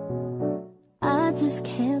 I just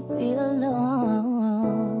can't be alone.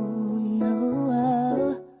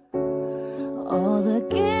 No, all the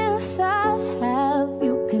gifts I have,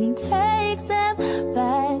 you can take them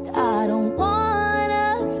back. I don't want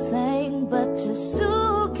a thing but your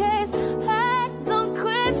suitcase packed on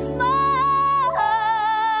Christmas.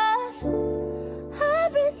 I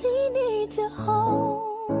really need you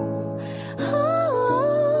home.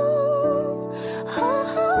 Home,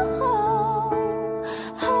 home,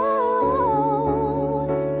 home.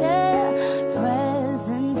 Yeah,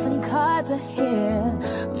 presents and cards are here.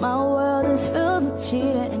 My world is filled with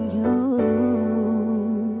cheer and you.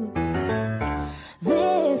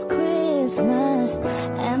 This Christmas,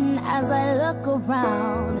 and as I look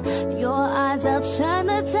around, your eyes outshine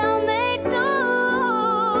the town they do.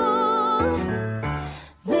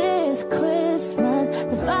 This Christmas,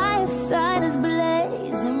 the fireside is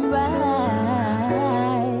blazing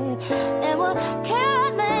bright, and we're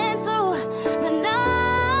caroling through the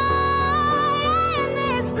night. And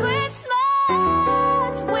this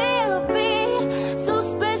Christmas will be so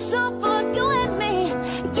special for you and me.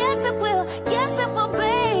 Yes it will,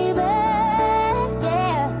 baby.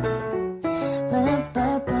 Yeah.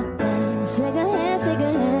 Shake a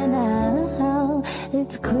hand now.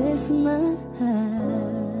 It's Christmas.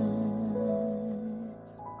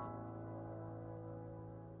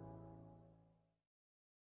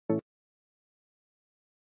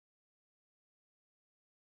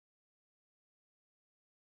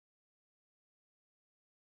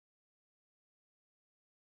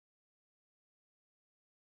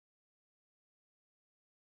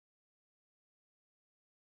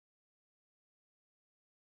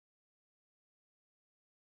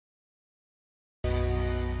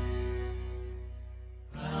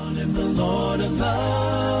 In the Lord of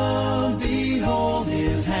love, behold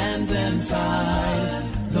his hands and side,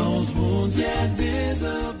 those wounds yet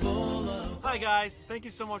visible. Hi guys, thank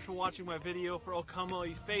you so much for watching my video for O Come All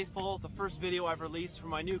Ye Faithful, the first video I've released for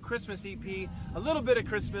my new Christmas EP, A Little Bit of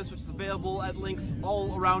Christmas, which is available at links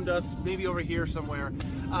all around us, maybe over here somewhere.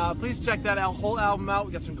 Please check that whole album out.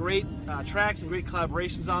 We got some great tracks and great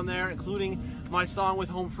collaborations on there, including my song with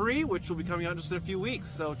Home Free, which will be coming out just in a few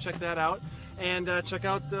weeks, so check that out. And check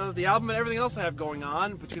out the album and everything else I have going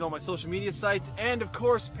on between all my social media sites and, of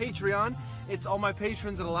course, Patreon. It's all my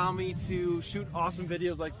patrons that allow me to shoot awesome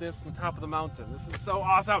videos like this on the top of the mountain. This is so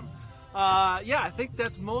awesome. Yeah, I think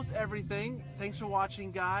that's most everything. Thanks for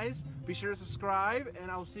watching, guys. Be sure to subscribe,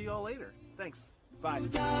 and I will see you all later. Thanks. Bye. Who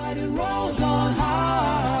died and rose on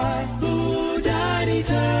high? Who died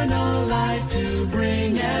eternal life to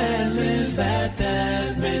bring and lives that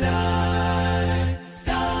death may die?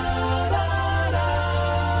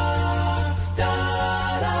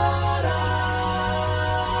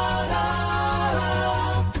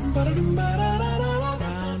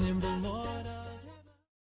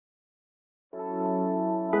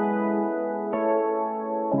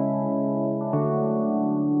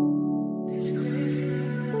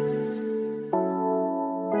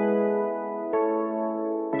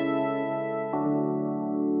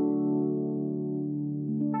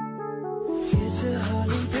 It's a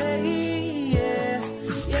holiday, yeah,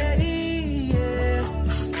 yeah, yeah.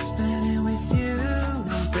 Spending with you,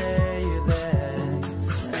 baby.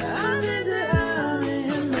 I'm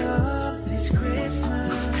in love this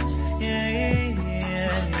Christmas, yeah,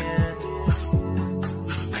 yeah, yeah.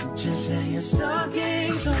 Just hanging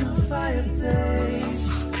stockings on the fireplace.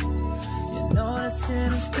 You know that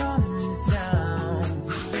Santa's coming into town.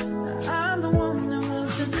 I'm the one that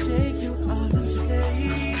wants to take you on the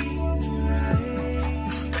stage.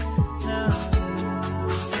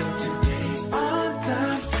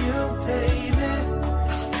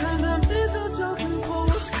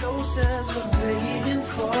 Says we're waiting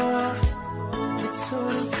for. It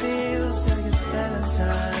sort of feels like it's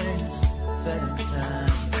Valentine's.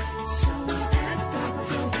 So at the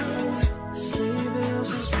groove, sleigh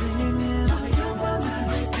bells are ringing. All your one night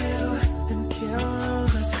with you, then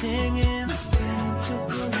carols are singing.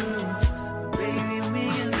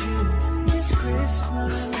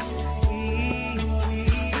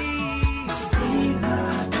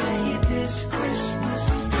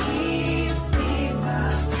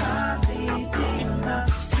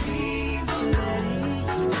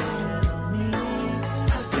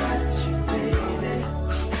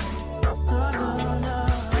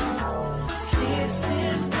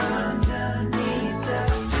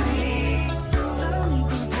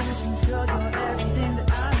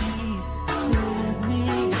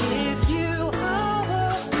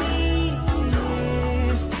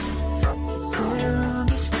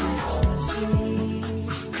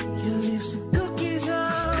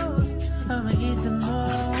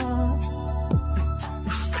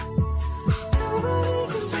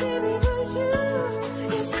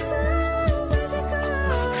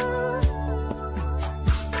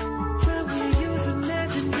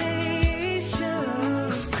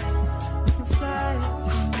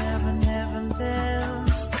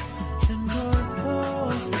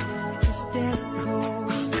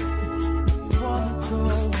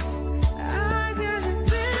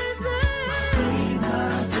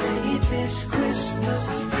 this Christmas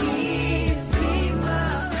Eve. Be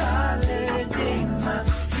my holiday, my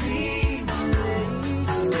dream lady.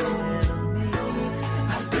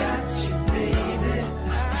 I got you, baby. I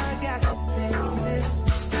got you, baby.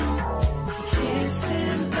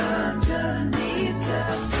 Kissing underneath the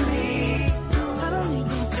tree. I don't need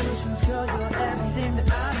no patience, girl. You're everything that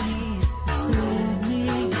I need. Let me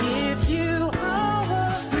give you all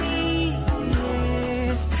of me.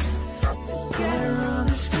 Yeah. Together on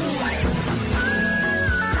this Christmas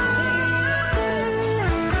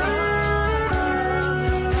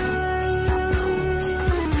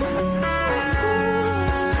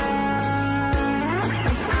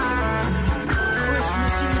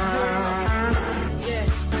Christmas Eve, girl. Yeah.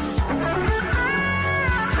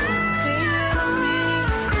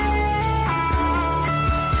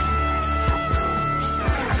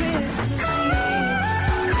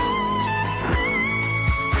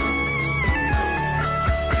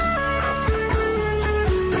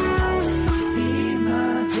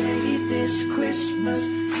 Christmas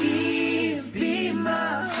Eve, be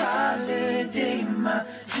my holiday, my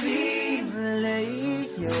dream lady,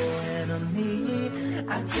 your enemy.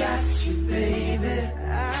 I got you, baby. I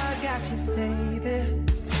got you, baby.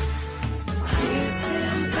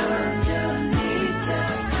 Kissing underneath the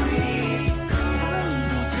tree. I don't need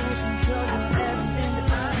no Christmas, girl. You're everything that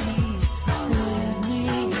I need. Let me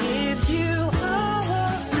give you all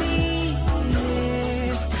of me.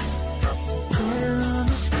 Yeah. Together on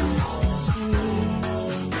this Christmas Eve.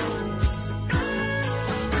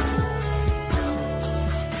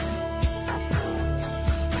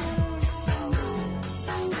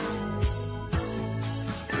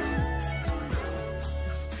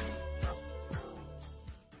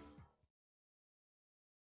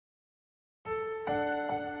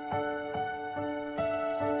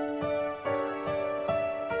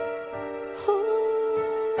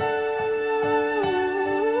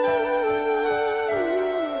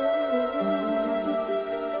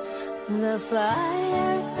 The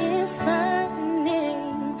fire is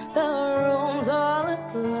burning, the room's all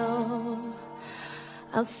aglow.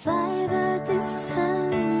 Outside the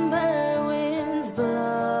December winds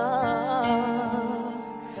blow.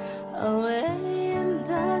 Away in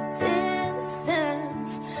the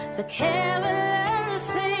distance, the carolers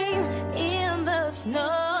sing in the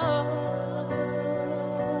snow.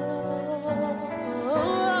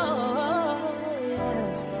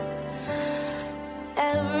 Yes.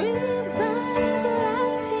 Everybody's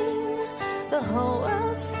laughing, the whole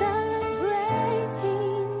world's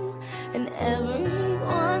celebrating, and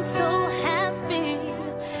everyone's so happy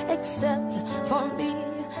except for me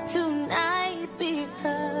tonight,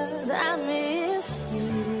 because I miss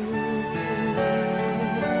you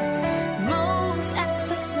most at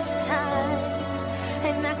Christmas time,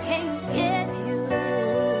 and I can't get you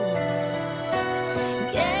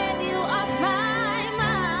off my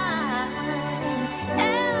mind.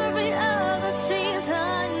 Every other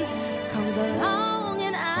season comes along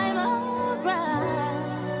and I'm alright,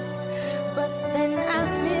 but then I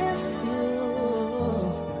miss you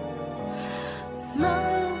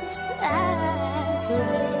most at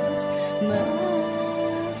Christmas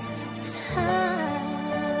time.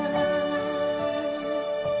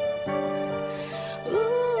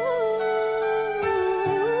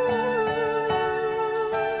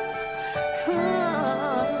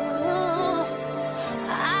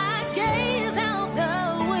 I gaze out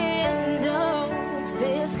the window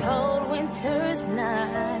this cold winter's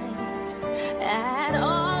night at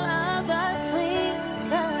all of the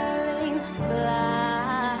twinkling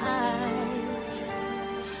lights.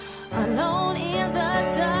 Alone in the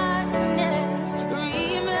darkness,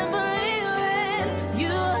 remembering when you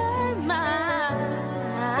were mine.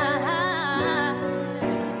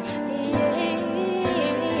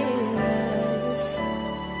 Yes.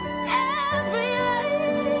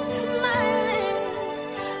 Everybody's smiling,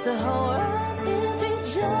 the whole world is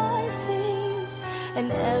rejoicing, and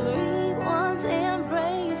everyone's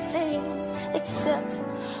embracing, except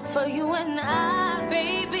for you and I,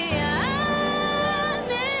 baby. I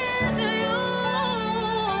miss you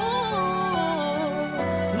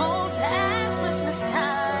most at Christmas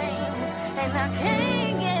time, and I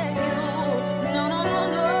can't get you, no, no, no,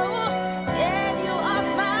 no, get you off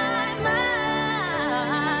my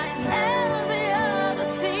mind. Every other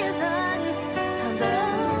season comes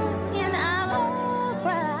along and I'm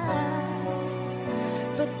alright,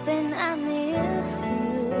 but then I miss you.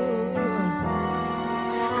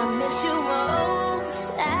 I miss you most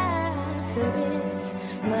at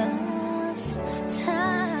Christmas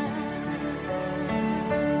time.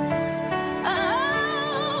 Oh,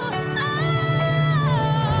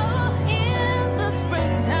 in the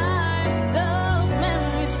springtime,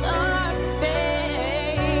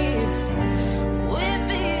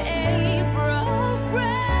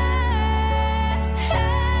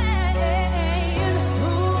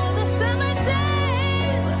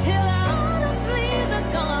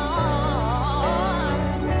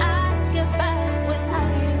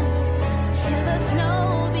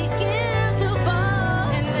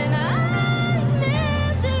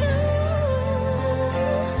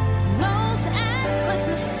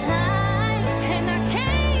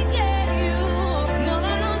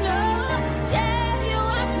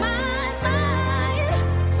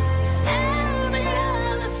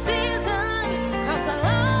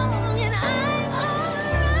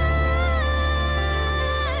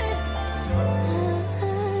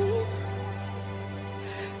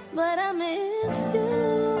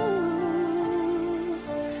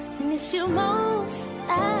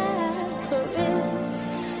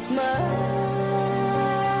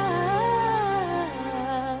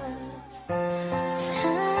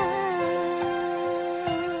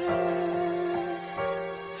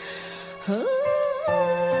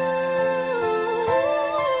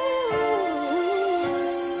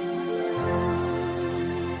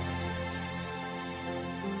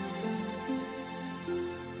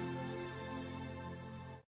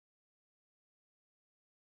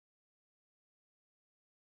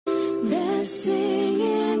 Just sing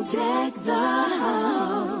and deck the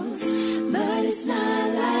halls, but it's not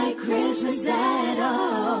like Christmas at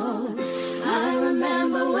all. I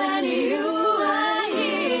remember when you were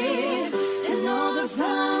here and all the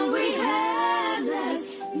fun we had last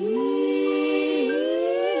year.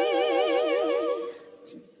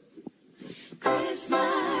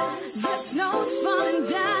 Christmas, the snow's falling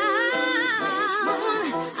down.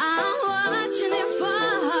 I'm watching it fall.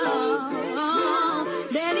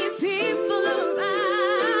 Many people around.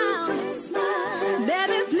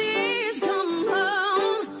 Baby, please come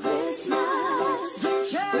home. The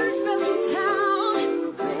church bells in town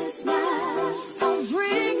are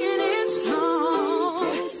ringing in song.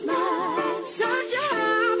 Such a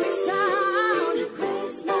happy sound.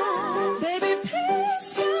 Baby, please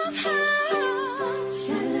come home.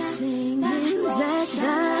 Shall I sing and deck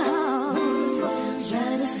the halls?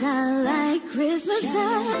 But it's not like Christmas at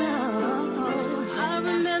all. I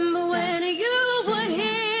remember when you were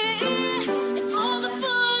here and all the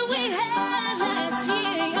fun we had last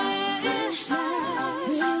year.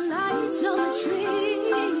 The lights on the tree,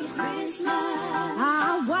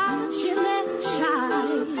 I'm watching them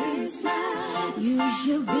shine. You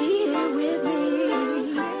should be here with me.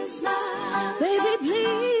 Baby,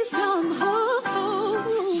 please come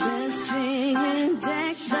home. Just sing and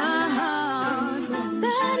deck the halls,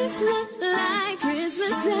 but it's not like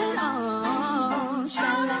Christmas at all. I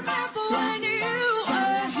remember when you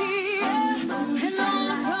were here and all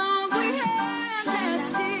the fun we had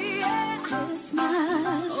last year.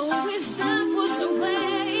 Oh, if that was the way,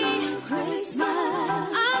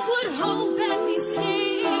 I would hold back these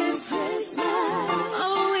tears.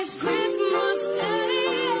 Oh, it's Christmas Day.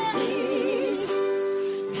 Please,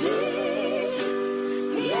 please,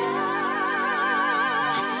 yeah,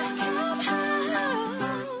 come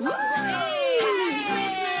home.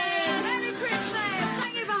 Merry Christmas.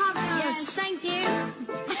 Thank you for having us. Yes, thank you.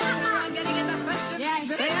 I'm getting in the festive spirit.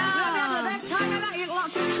 We'll be having the best time ever. Eat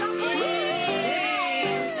lots of chocolate.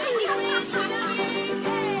 Yes. Thank you, Christmas.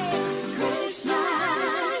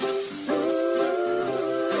 Ooh,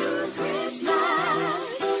 Christmas.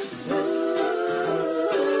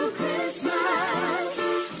 Ooh, Christmas.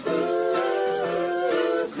 Ooh,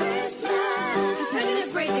 Christmas. How did it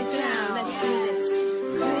break it down? Let's do this.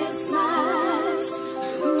 Christmas.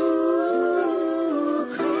 Ooh,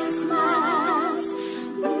 Christmas.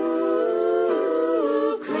 Ooh,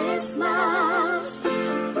 Christmas.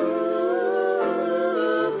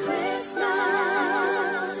 Ooh, Christmas.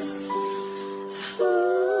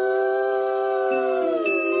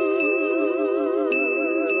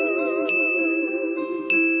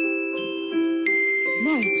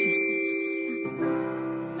 Merry Christmas.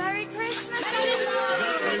 Merry Christmas. That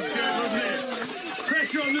was good, wasn't it?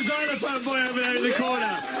 Pressure on the xylophone boy over there in the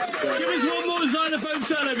corner. Give us one more xylophone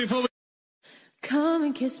solo before we... Come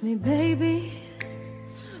and kiss me, baby.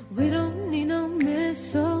 We don't need no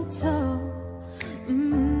mistletoe.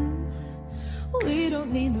 We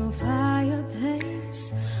don't need no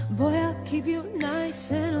fireplace. Boy, I'll keep you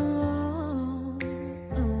nice and warm.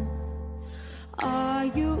 Are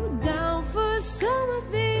you down for some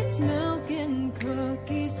of these milk and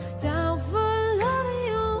cookies? Down for loving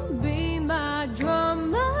you, be my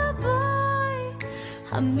drummer boy.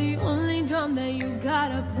 I'm the only drum that you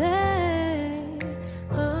gotta play.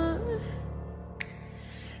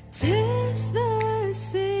 'Tis the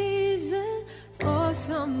season for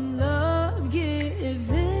some love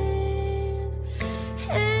giving,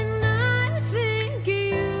 and I think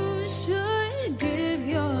you should give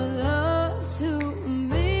your love to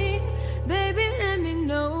me. Baby, let me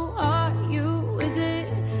know, are you with it?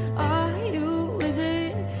 Are you with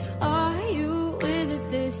it? Are you with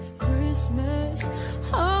it this Christmas?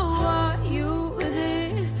 Oh, are you with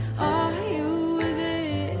it? Are you with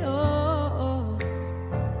it? Oh,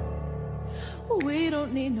 we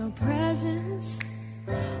don't need no presents.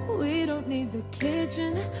 We don't need the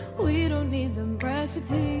kitchen. We don't need them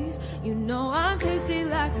recipes. You know I'm tasty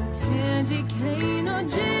like a candy cane or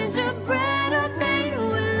gingerbread or made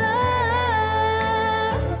with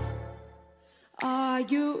love. Are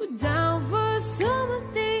you down for some of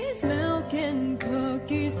these milk and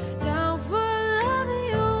cookies? Down for loving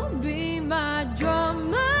you, be my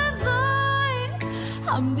drummer boy.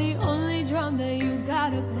 I'm the only drum that you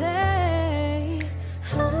gotta play.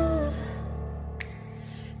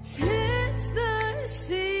 Tis the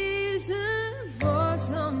season for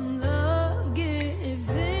some love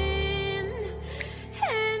giving,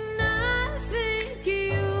 and I think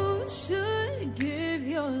you should give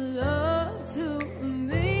your love to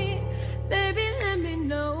me. Baby, let me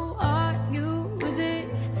know, are you with it?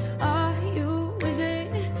 Are you with it?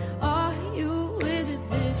 Are you with it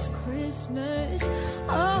this Christmas?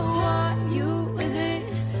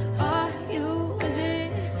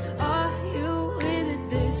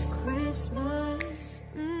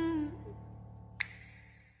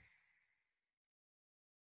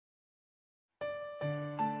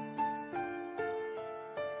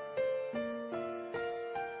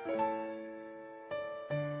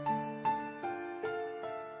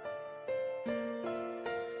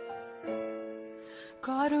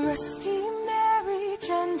 God rest ye merry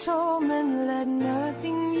gentlemen, let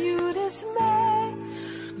nothing you dismay.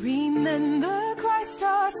 Remember Christ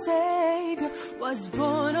our Savior was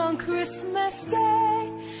born on Christmas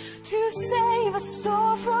Day to save us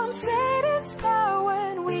all from Satan's power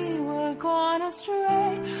when we were gone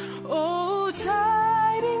astray. Oh,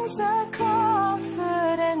 tidings of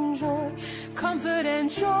comfort and joy, comfort and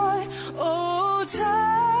joy. Oh,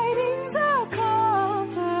 tidings of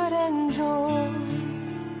comfort and joy.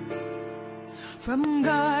 From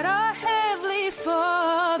God our Heavenly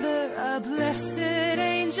Father, a blessed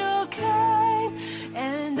angel came,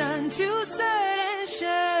 and unto certain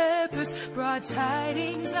shepherds brought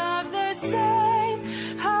tidings of the same,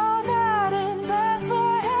 how that in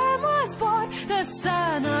Bethlehem was born the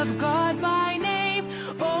Son of God by name.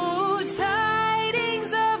 Oh,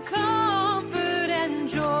 tidings of comfort and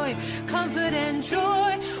joy, comfort and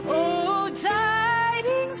joy. Oh,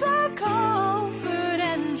 tidings of comfort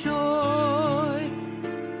and joy.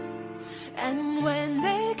 And when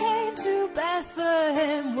they came to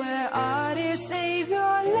Bethlehem, where our dear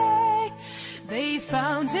Savior lay, they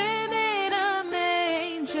found him in a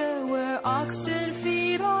manger where oxen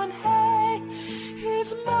feed on hay.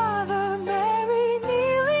 His mother Mary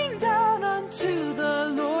kneeling down unto the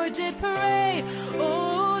Lord did pray.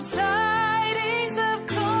 Oh, tidings of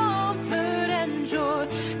comfort and joy,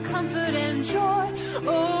 comfort and joy.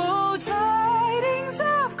 Oh, tidings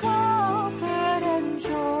of comfort and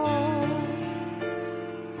joy.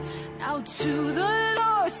 Now to the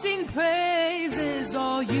Lord sing praises,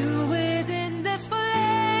 all you within this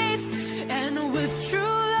place, and with true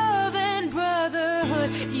love and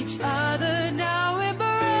brotherhood each other now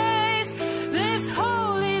embrace. This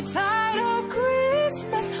holy tide of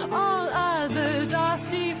Christmas all other doth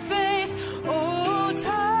deface. Oh,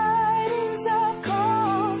 tidings of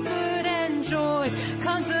comfort and joy,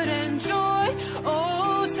 comfort and joy.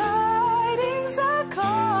 Oh, tidings of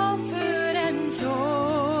comfort and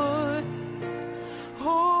joy.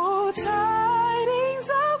 Oh, tidings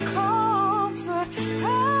of comfort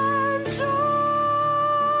and joy.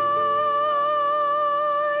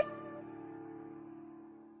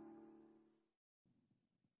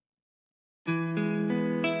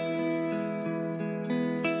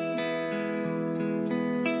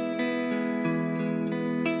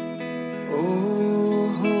 Oh,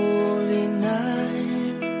 holy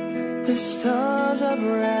night, the stars are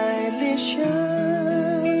brightly shining.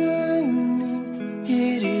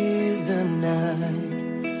 It is the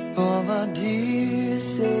night of our dear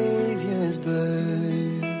Savior's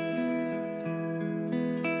birth.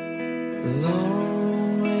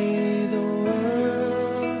 Long lay the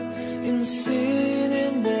world in sin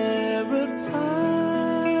and error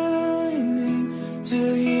pining,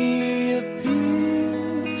 till He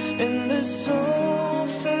appeared and the soul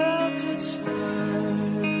felt its worth.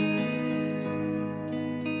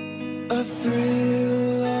 A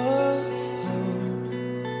thrill of hope,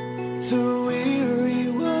 the weary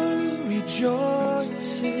world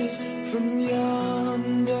rejoices from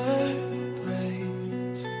yonder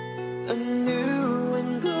praise. A new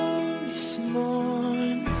and glorious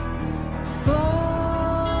morn. Fall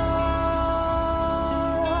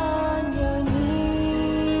on your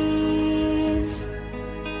knees.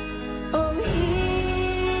 Oh, hear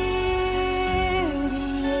the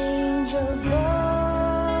angel voices.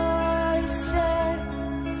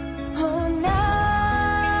 Oh, night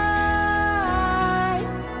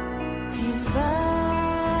divine.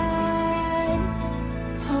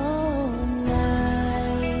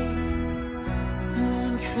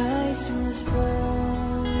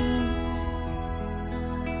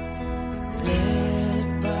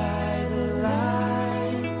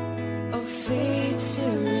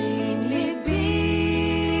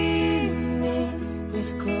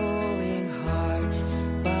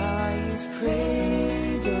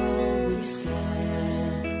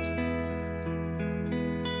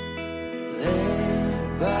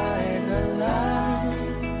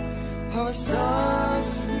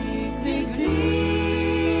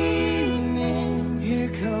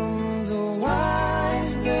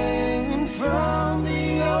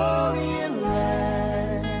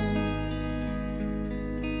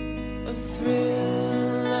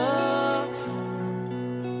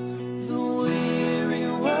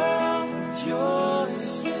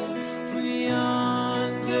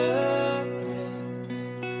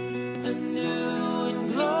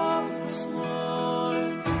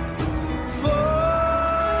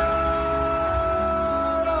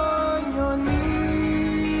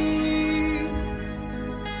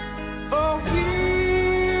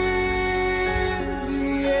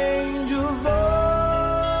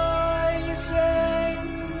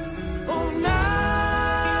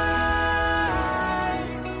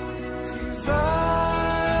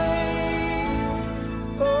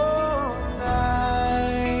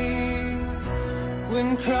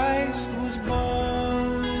 when Christ was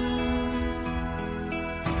born.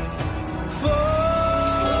 Fall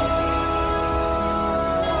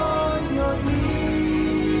on your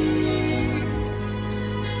knees.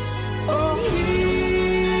 Oh, hear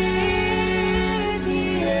the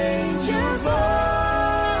angel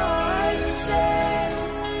voices.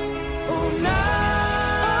 Oh, night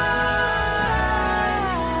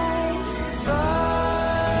divine.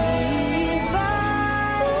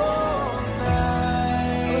 Oh, night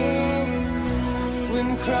when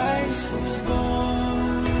Christ was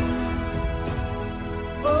born.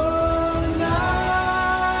 Oh, night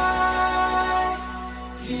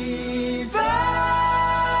divine.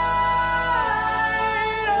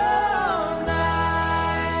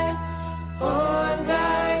 Oh,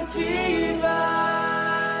 night divine.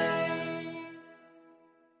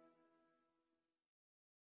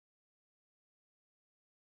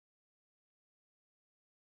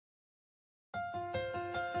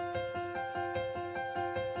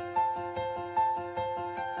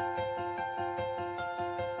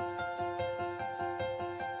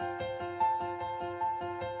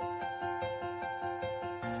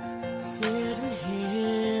 Sitting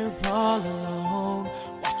here all alone,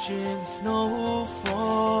 watching the snow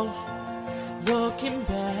fall, looking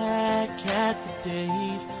back at the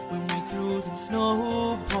days when we threw them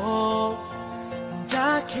snowballs. And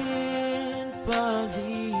I can't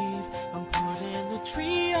believe I'm putting the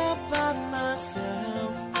tree up by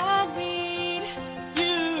myself. I need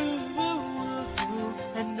you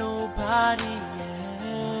and nobody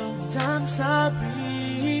else. I'm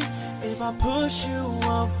sorry if I push you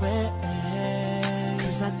away,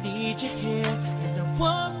 'cause I need you here and I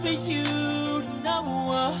want for you to know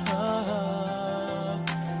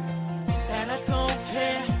that I don't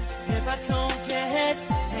care if I don't get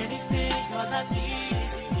anything. All I need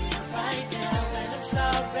is you here right now, and I'm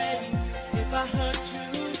sorry if I hurt you,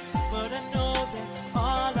 but I know that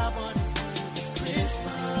all I want is you. It's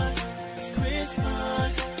Christmas, it's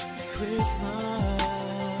Christmas, it's Christmas.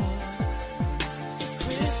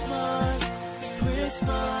 Christmas, it's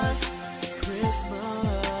Christmas, it's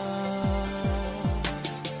Christmas.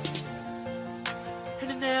 And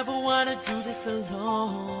I never wanna do this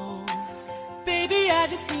alone. Baby, I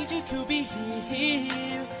just need you to be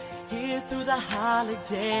here through the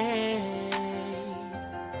holiday.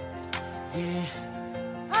 Yeah,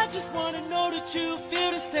 I just wanna know that you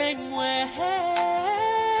feel the same way.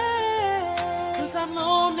 'Cause I'm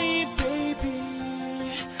lonely, baby.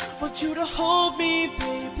 Want you to hold me,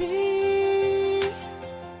 baby.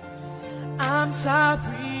 I'm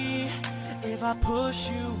sorry if I push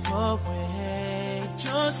you away.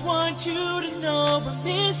 Just want you to know I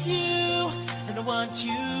miss you, and I want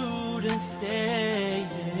you to stay.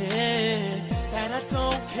 And I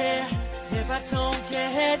don't care if I don't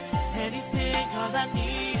get anything. All I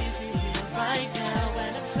need is you here right now,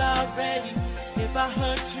 and I'm sorry if I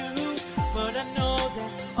hurt you, but I know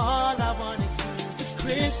that all I want is you. It's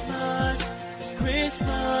Christmas, it's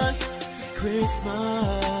Christmas, it's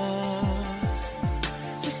Christmas.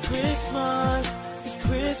 It's Christmas, it's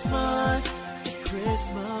Christmas, it's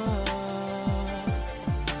Christmas.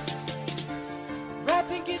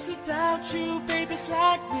 Wrapping gifts without you, baby, it's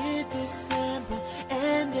like mid-December,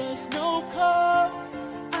 and there's no cold.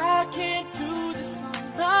 I can't do this on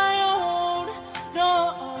my own, no.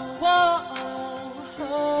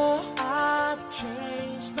 I've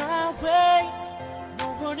changed my ways, no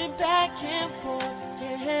running back and forth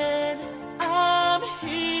again. I'm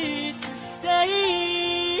here to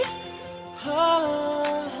stay.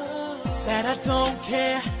 That I don't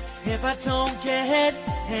care if I don't get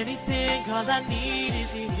anything. All I need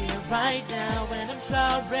is you here right now, and I'm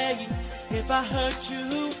sorry if I hurt you,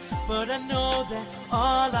 but I know that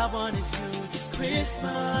all I want is you. This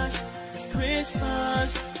Christmas, this Christmas,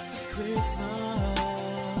 this Christmas.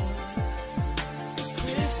 This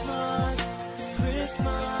Christmas, this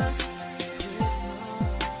Christmas, this Christmas.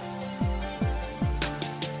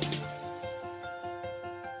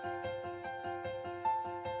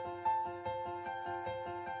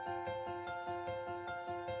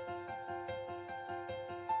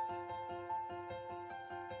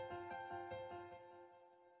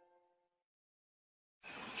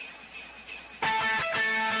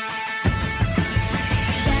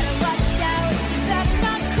 Better watch out, better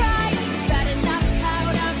not cry, better not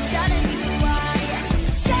pout, I'm telling you why.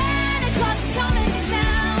 Santa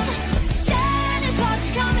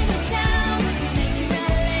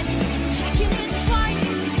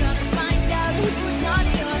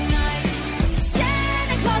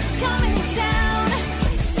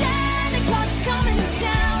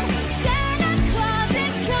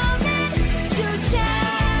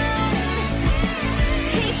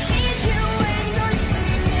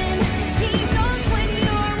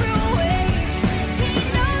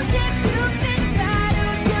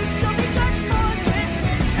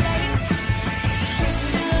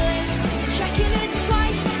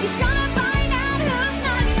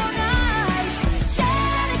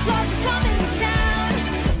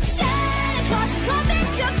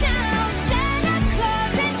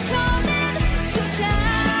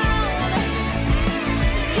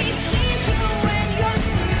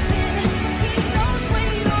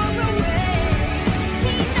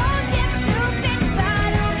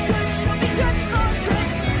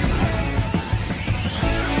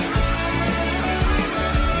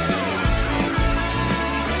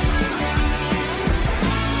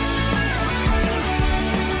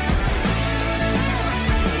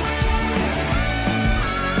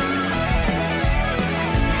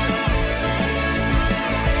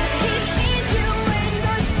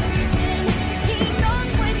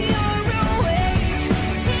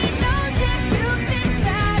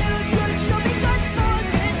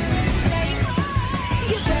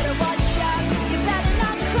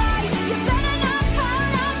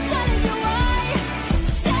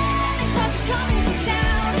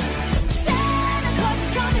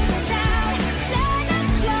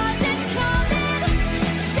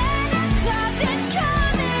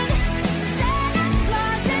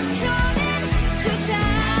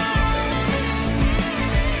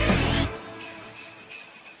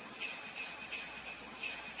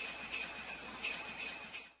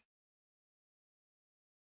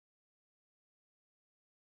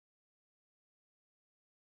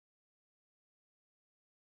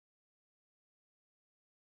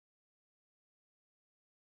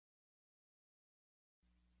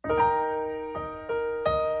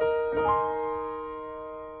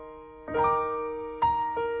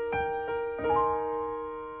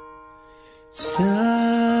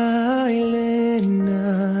Silent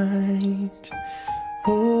night,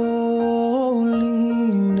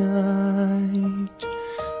 holy night,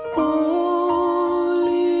 all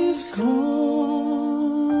is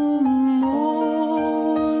calm,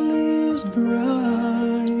 all is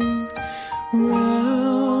bright,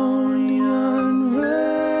 round yon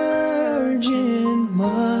virgin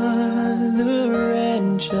mother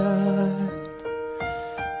and child,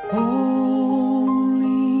 only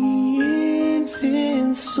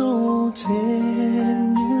infant so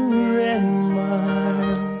tender and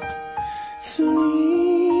mild,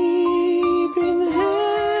 sleep in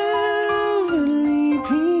heavenly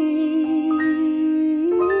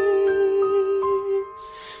peace,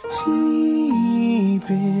 sleep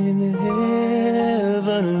in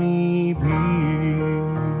heavenly peace.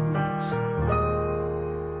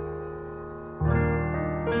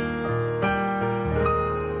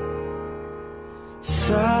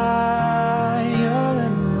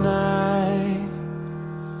 Silent night,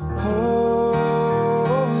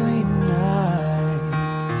 holy night,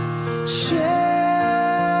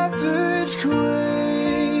 shepherds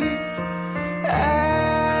quake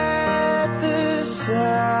at the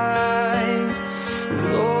sight,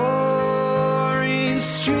 glories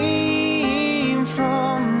stream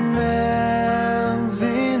from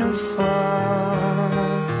heaven afar,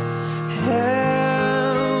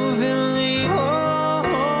 heavenly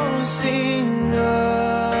hosts sing hallelujah.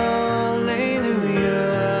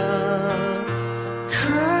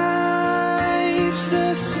 Christ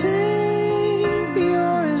the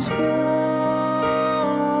Savior is born.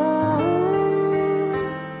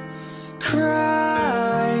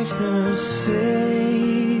 Christ the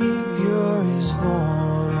Savior is born.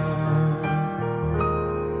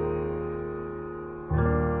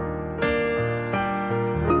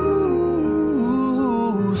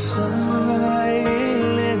 Ooh,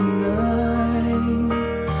 silent night,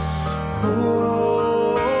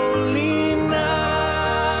 holy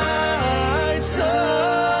night,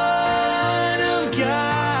 Son of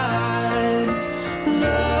God,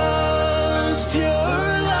 love's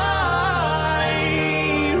pure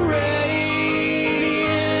light,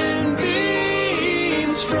 radiant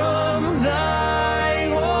beams from thy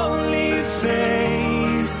holy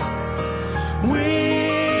face,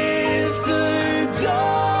 with the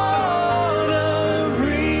dawn of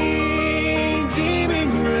redeeming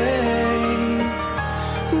grace.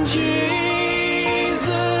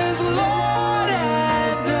 Jesus, Lord,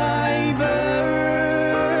 at thy birth.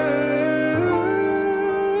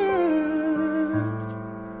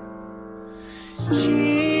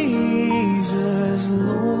 Jesus,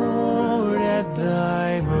 Lord, at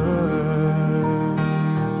thy birth.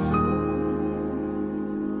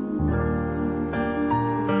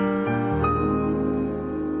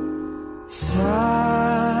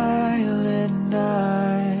 Silent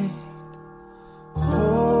night,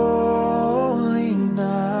 holy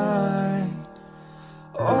night,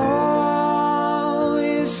 all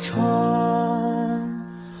is calm,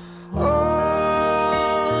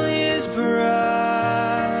 all is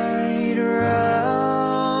bright,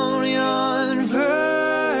 round yon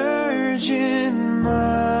virgin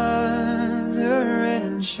mother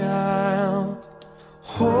and child,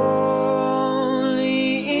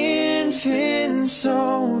 holy infant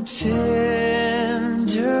so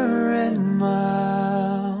tender and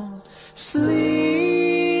mild,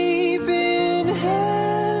 sleep in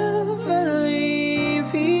heavenly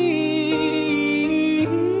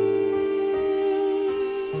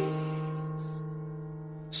peace,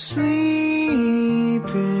 sleep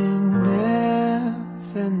in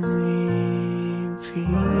heavenly peace.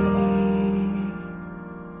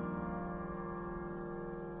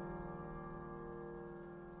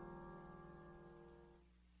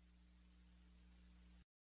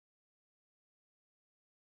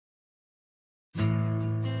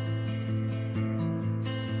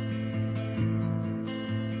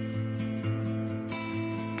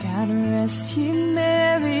 God rest ye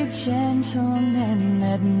merry gentlemen,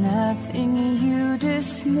 let nothing you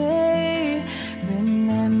dismay.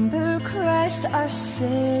 Remember Christ our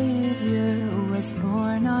Savior was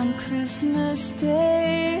born on Christmas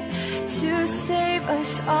Day to save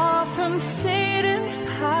us all from Satan's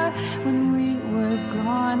power when we were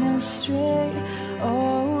gone astray.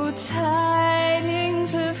 Oh,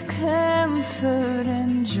 tidings of comfort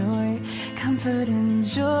and joy, comfort and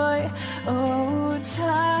joy. Oh,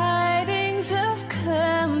 tidings of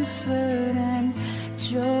comfort and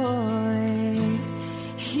joy.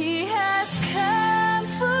 He has come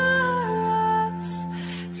for us,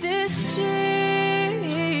 this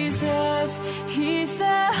Jesus. He's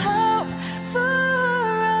the hope for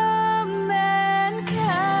all mankind.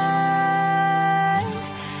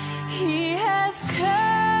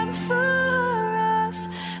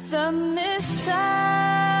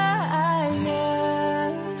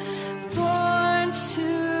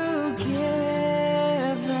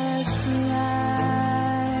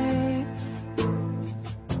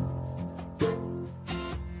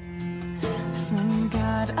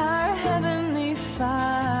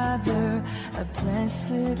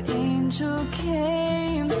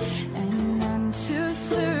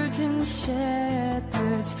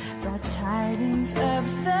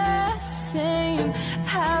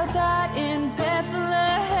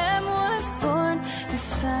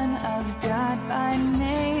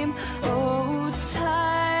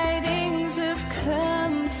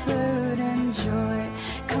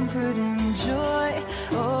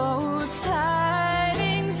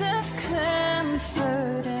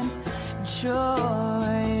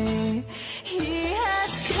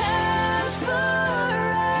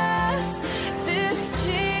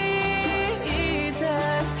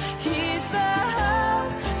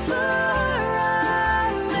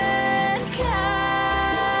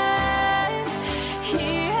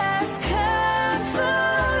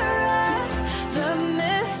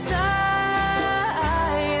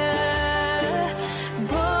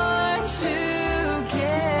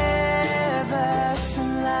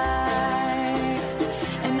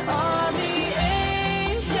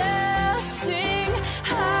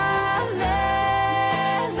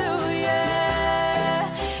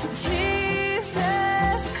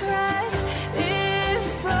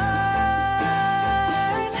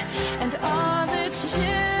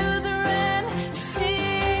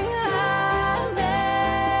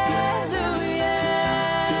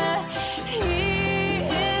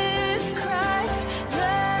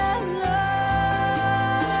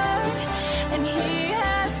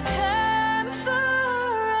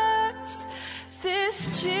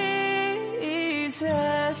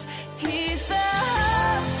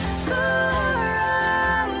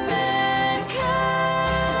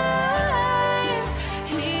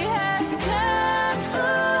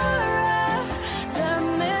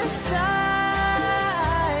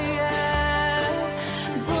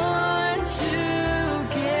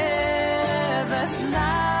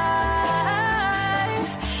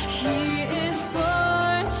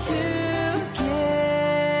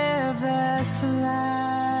 us life.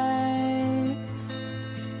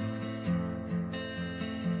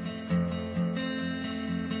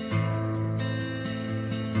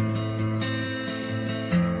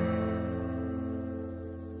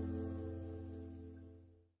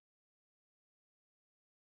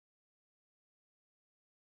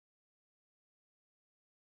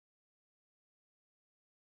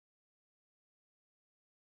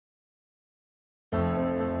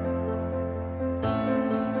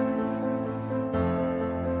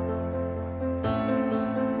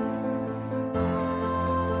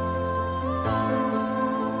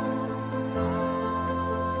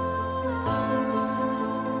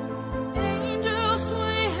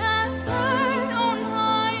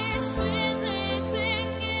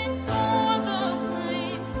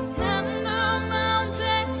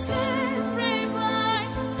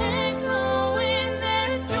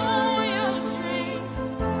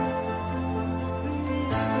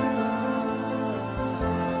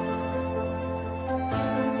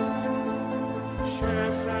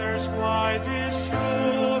 Shepherds, why this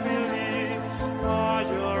jubilee? Why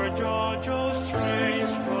your JoJo's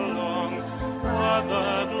strains prolong? What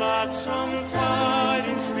the gladsome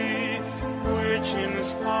tidings be, which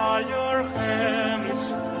inspire your heavenly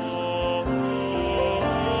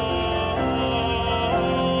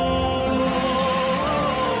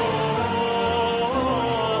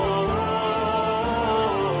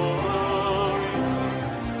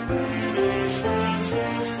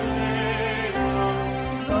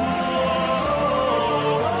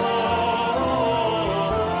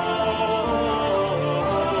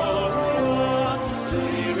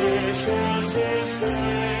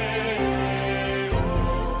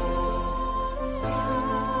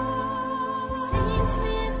Saints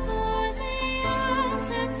before the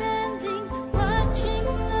altar bending, watching,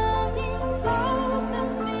 longing, hope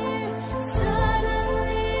and fear.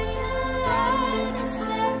 Suddenly the light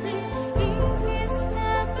ascending, in his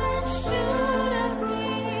temple should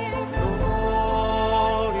appear.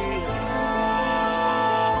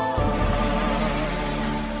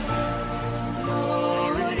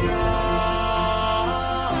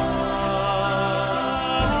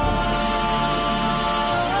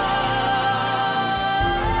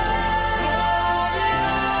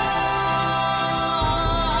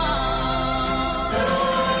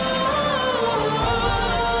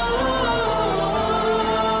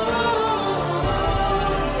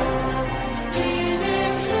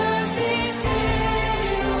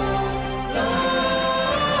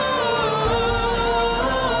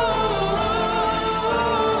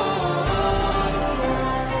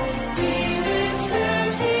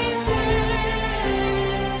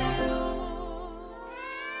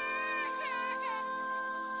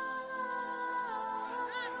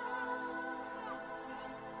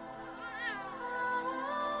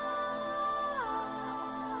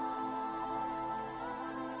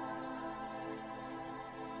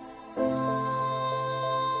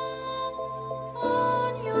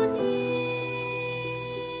 On your knees,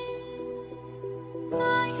 I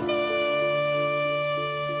hear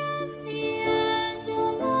the angel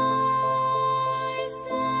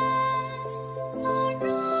voices,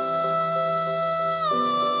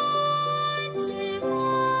 anointed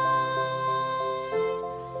one,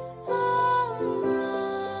 all night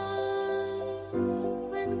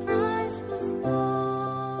when Christ was born.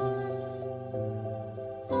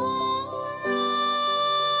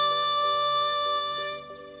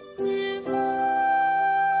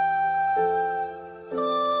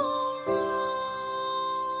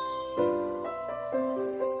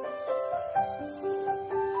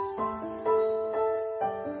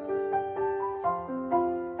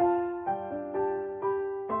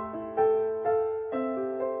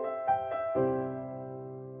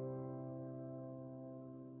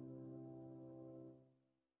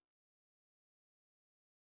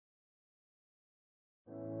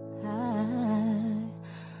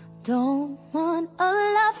 Don't want a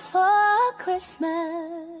lot for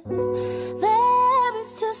Christmas. There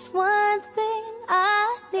is just one thing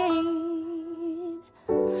I need.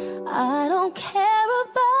 I don't care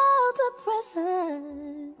about the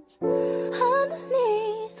presents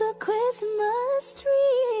underneath the Christmas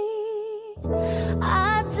tree.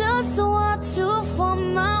 I just want you for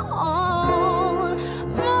my own,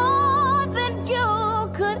 more than you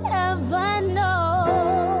could ever know.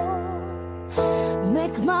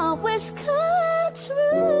 Make my wish come true.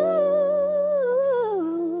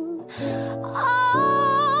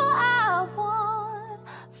 Oh, I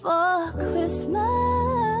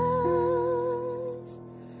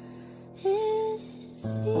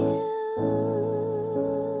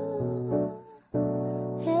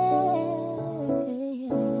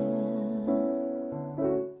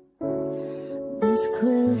This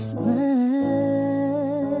Christmas,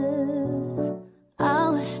 I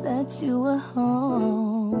wish that you were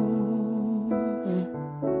home. Yeah.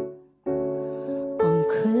 On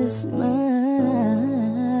Christmas,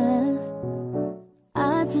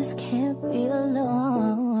 I just can't be alone.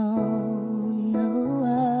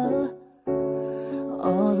 No,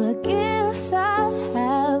 all the gifts I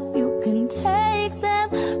have, you can take them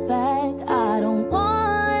back. I don't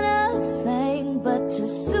want a thing but your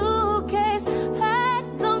suitcase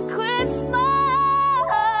packed on Christmas.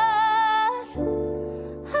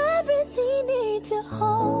 I really need you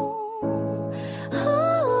home.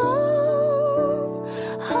 Home,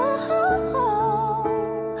 home,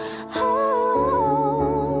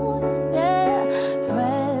 home, yeah.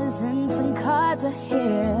 Presents and cards are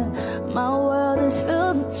here. My world is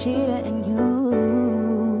filled with cheer and you.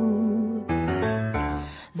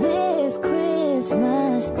 This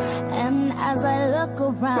Christmas, and as I look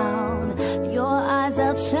around, your eyes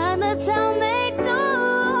outshine the town they do.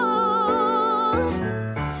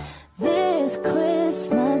 This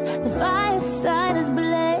Christmas, the fireside is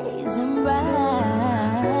blazing bright,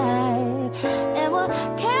 and we're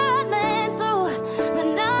caroling through the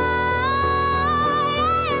night.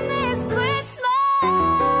 And this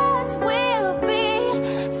Christmas will be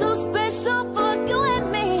so special for you and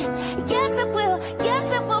me. Yes it will,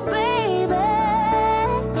 baby.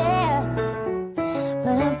 Yeah.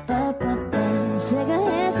 Shake a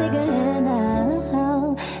hand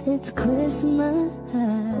now. It's Christmas.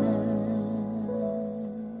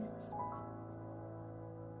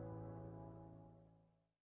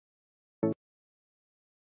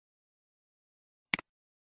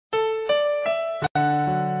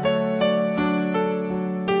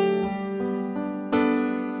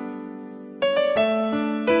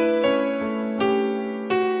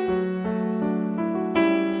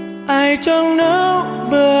 I don't know,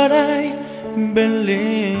 but I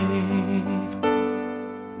believe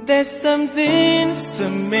there's something so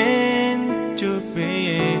meant to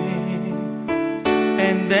be,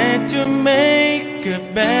 and that to make a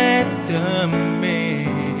better me.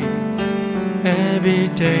 Every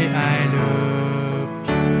day I love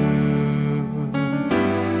you.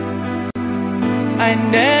 I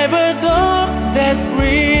never thought that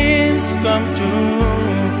dreams come true,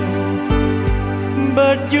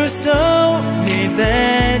 but you saw me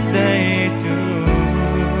that day too.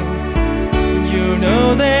 You know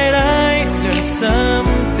that I learned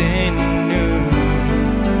something new.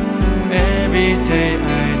 Every day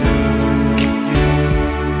I love you.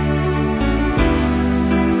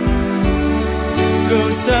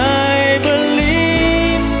 'Cause I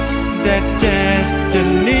believe that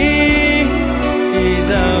destiny is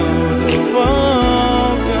out of our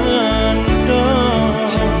control,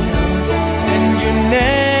 and you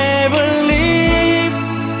never leave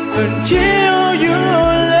until your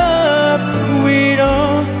love with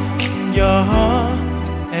all your heart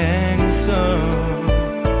and soul.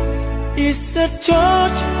 It's a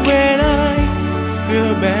touch when I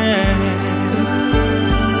feel bad.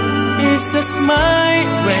 It's a smile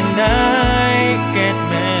when I get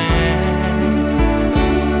mad.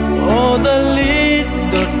 All the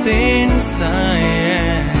little things I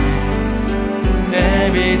am.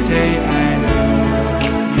 Every day I love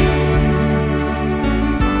you.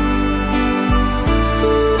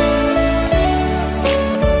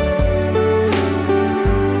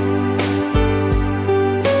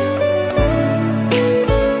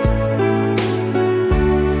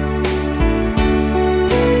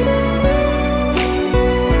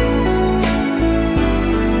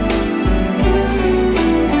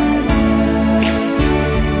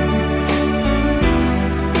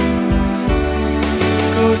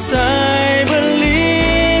 'Cause I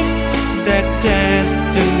believe that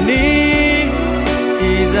destiny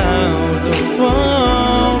is out of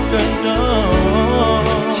our control,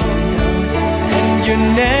 and you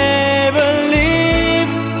never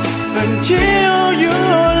leave until you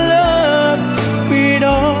love with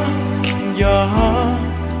all your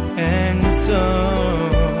heart and soul.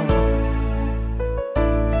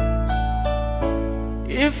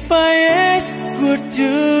 If I ask, would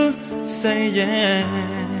you say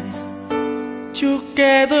yes?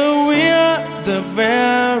 Together we're the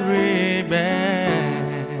very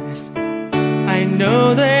best. I know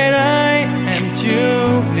that I am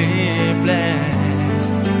truly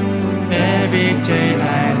blessed. Every day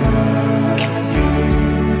I love you,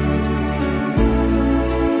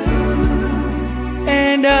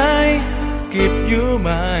 and I give you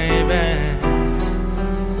my best.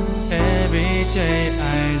 Every day I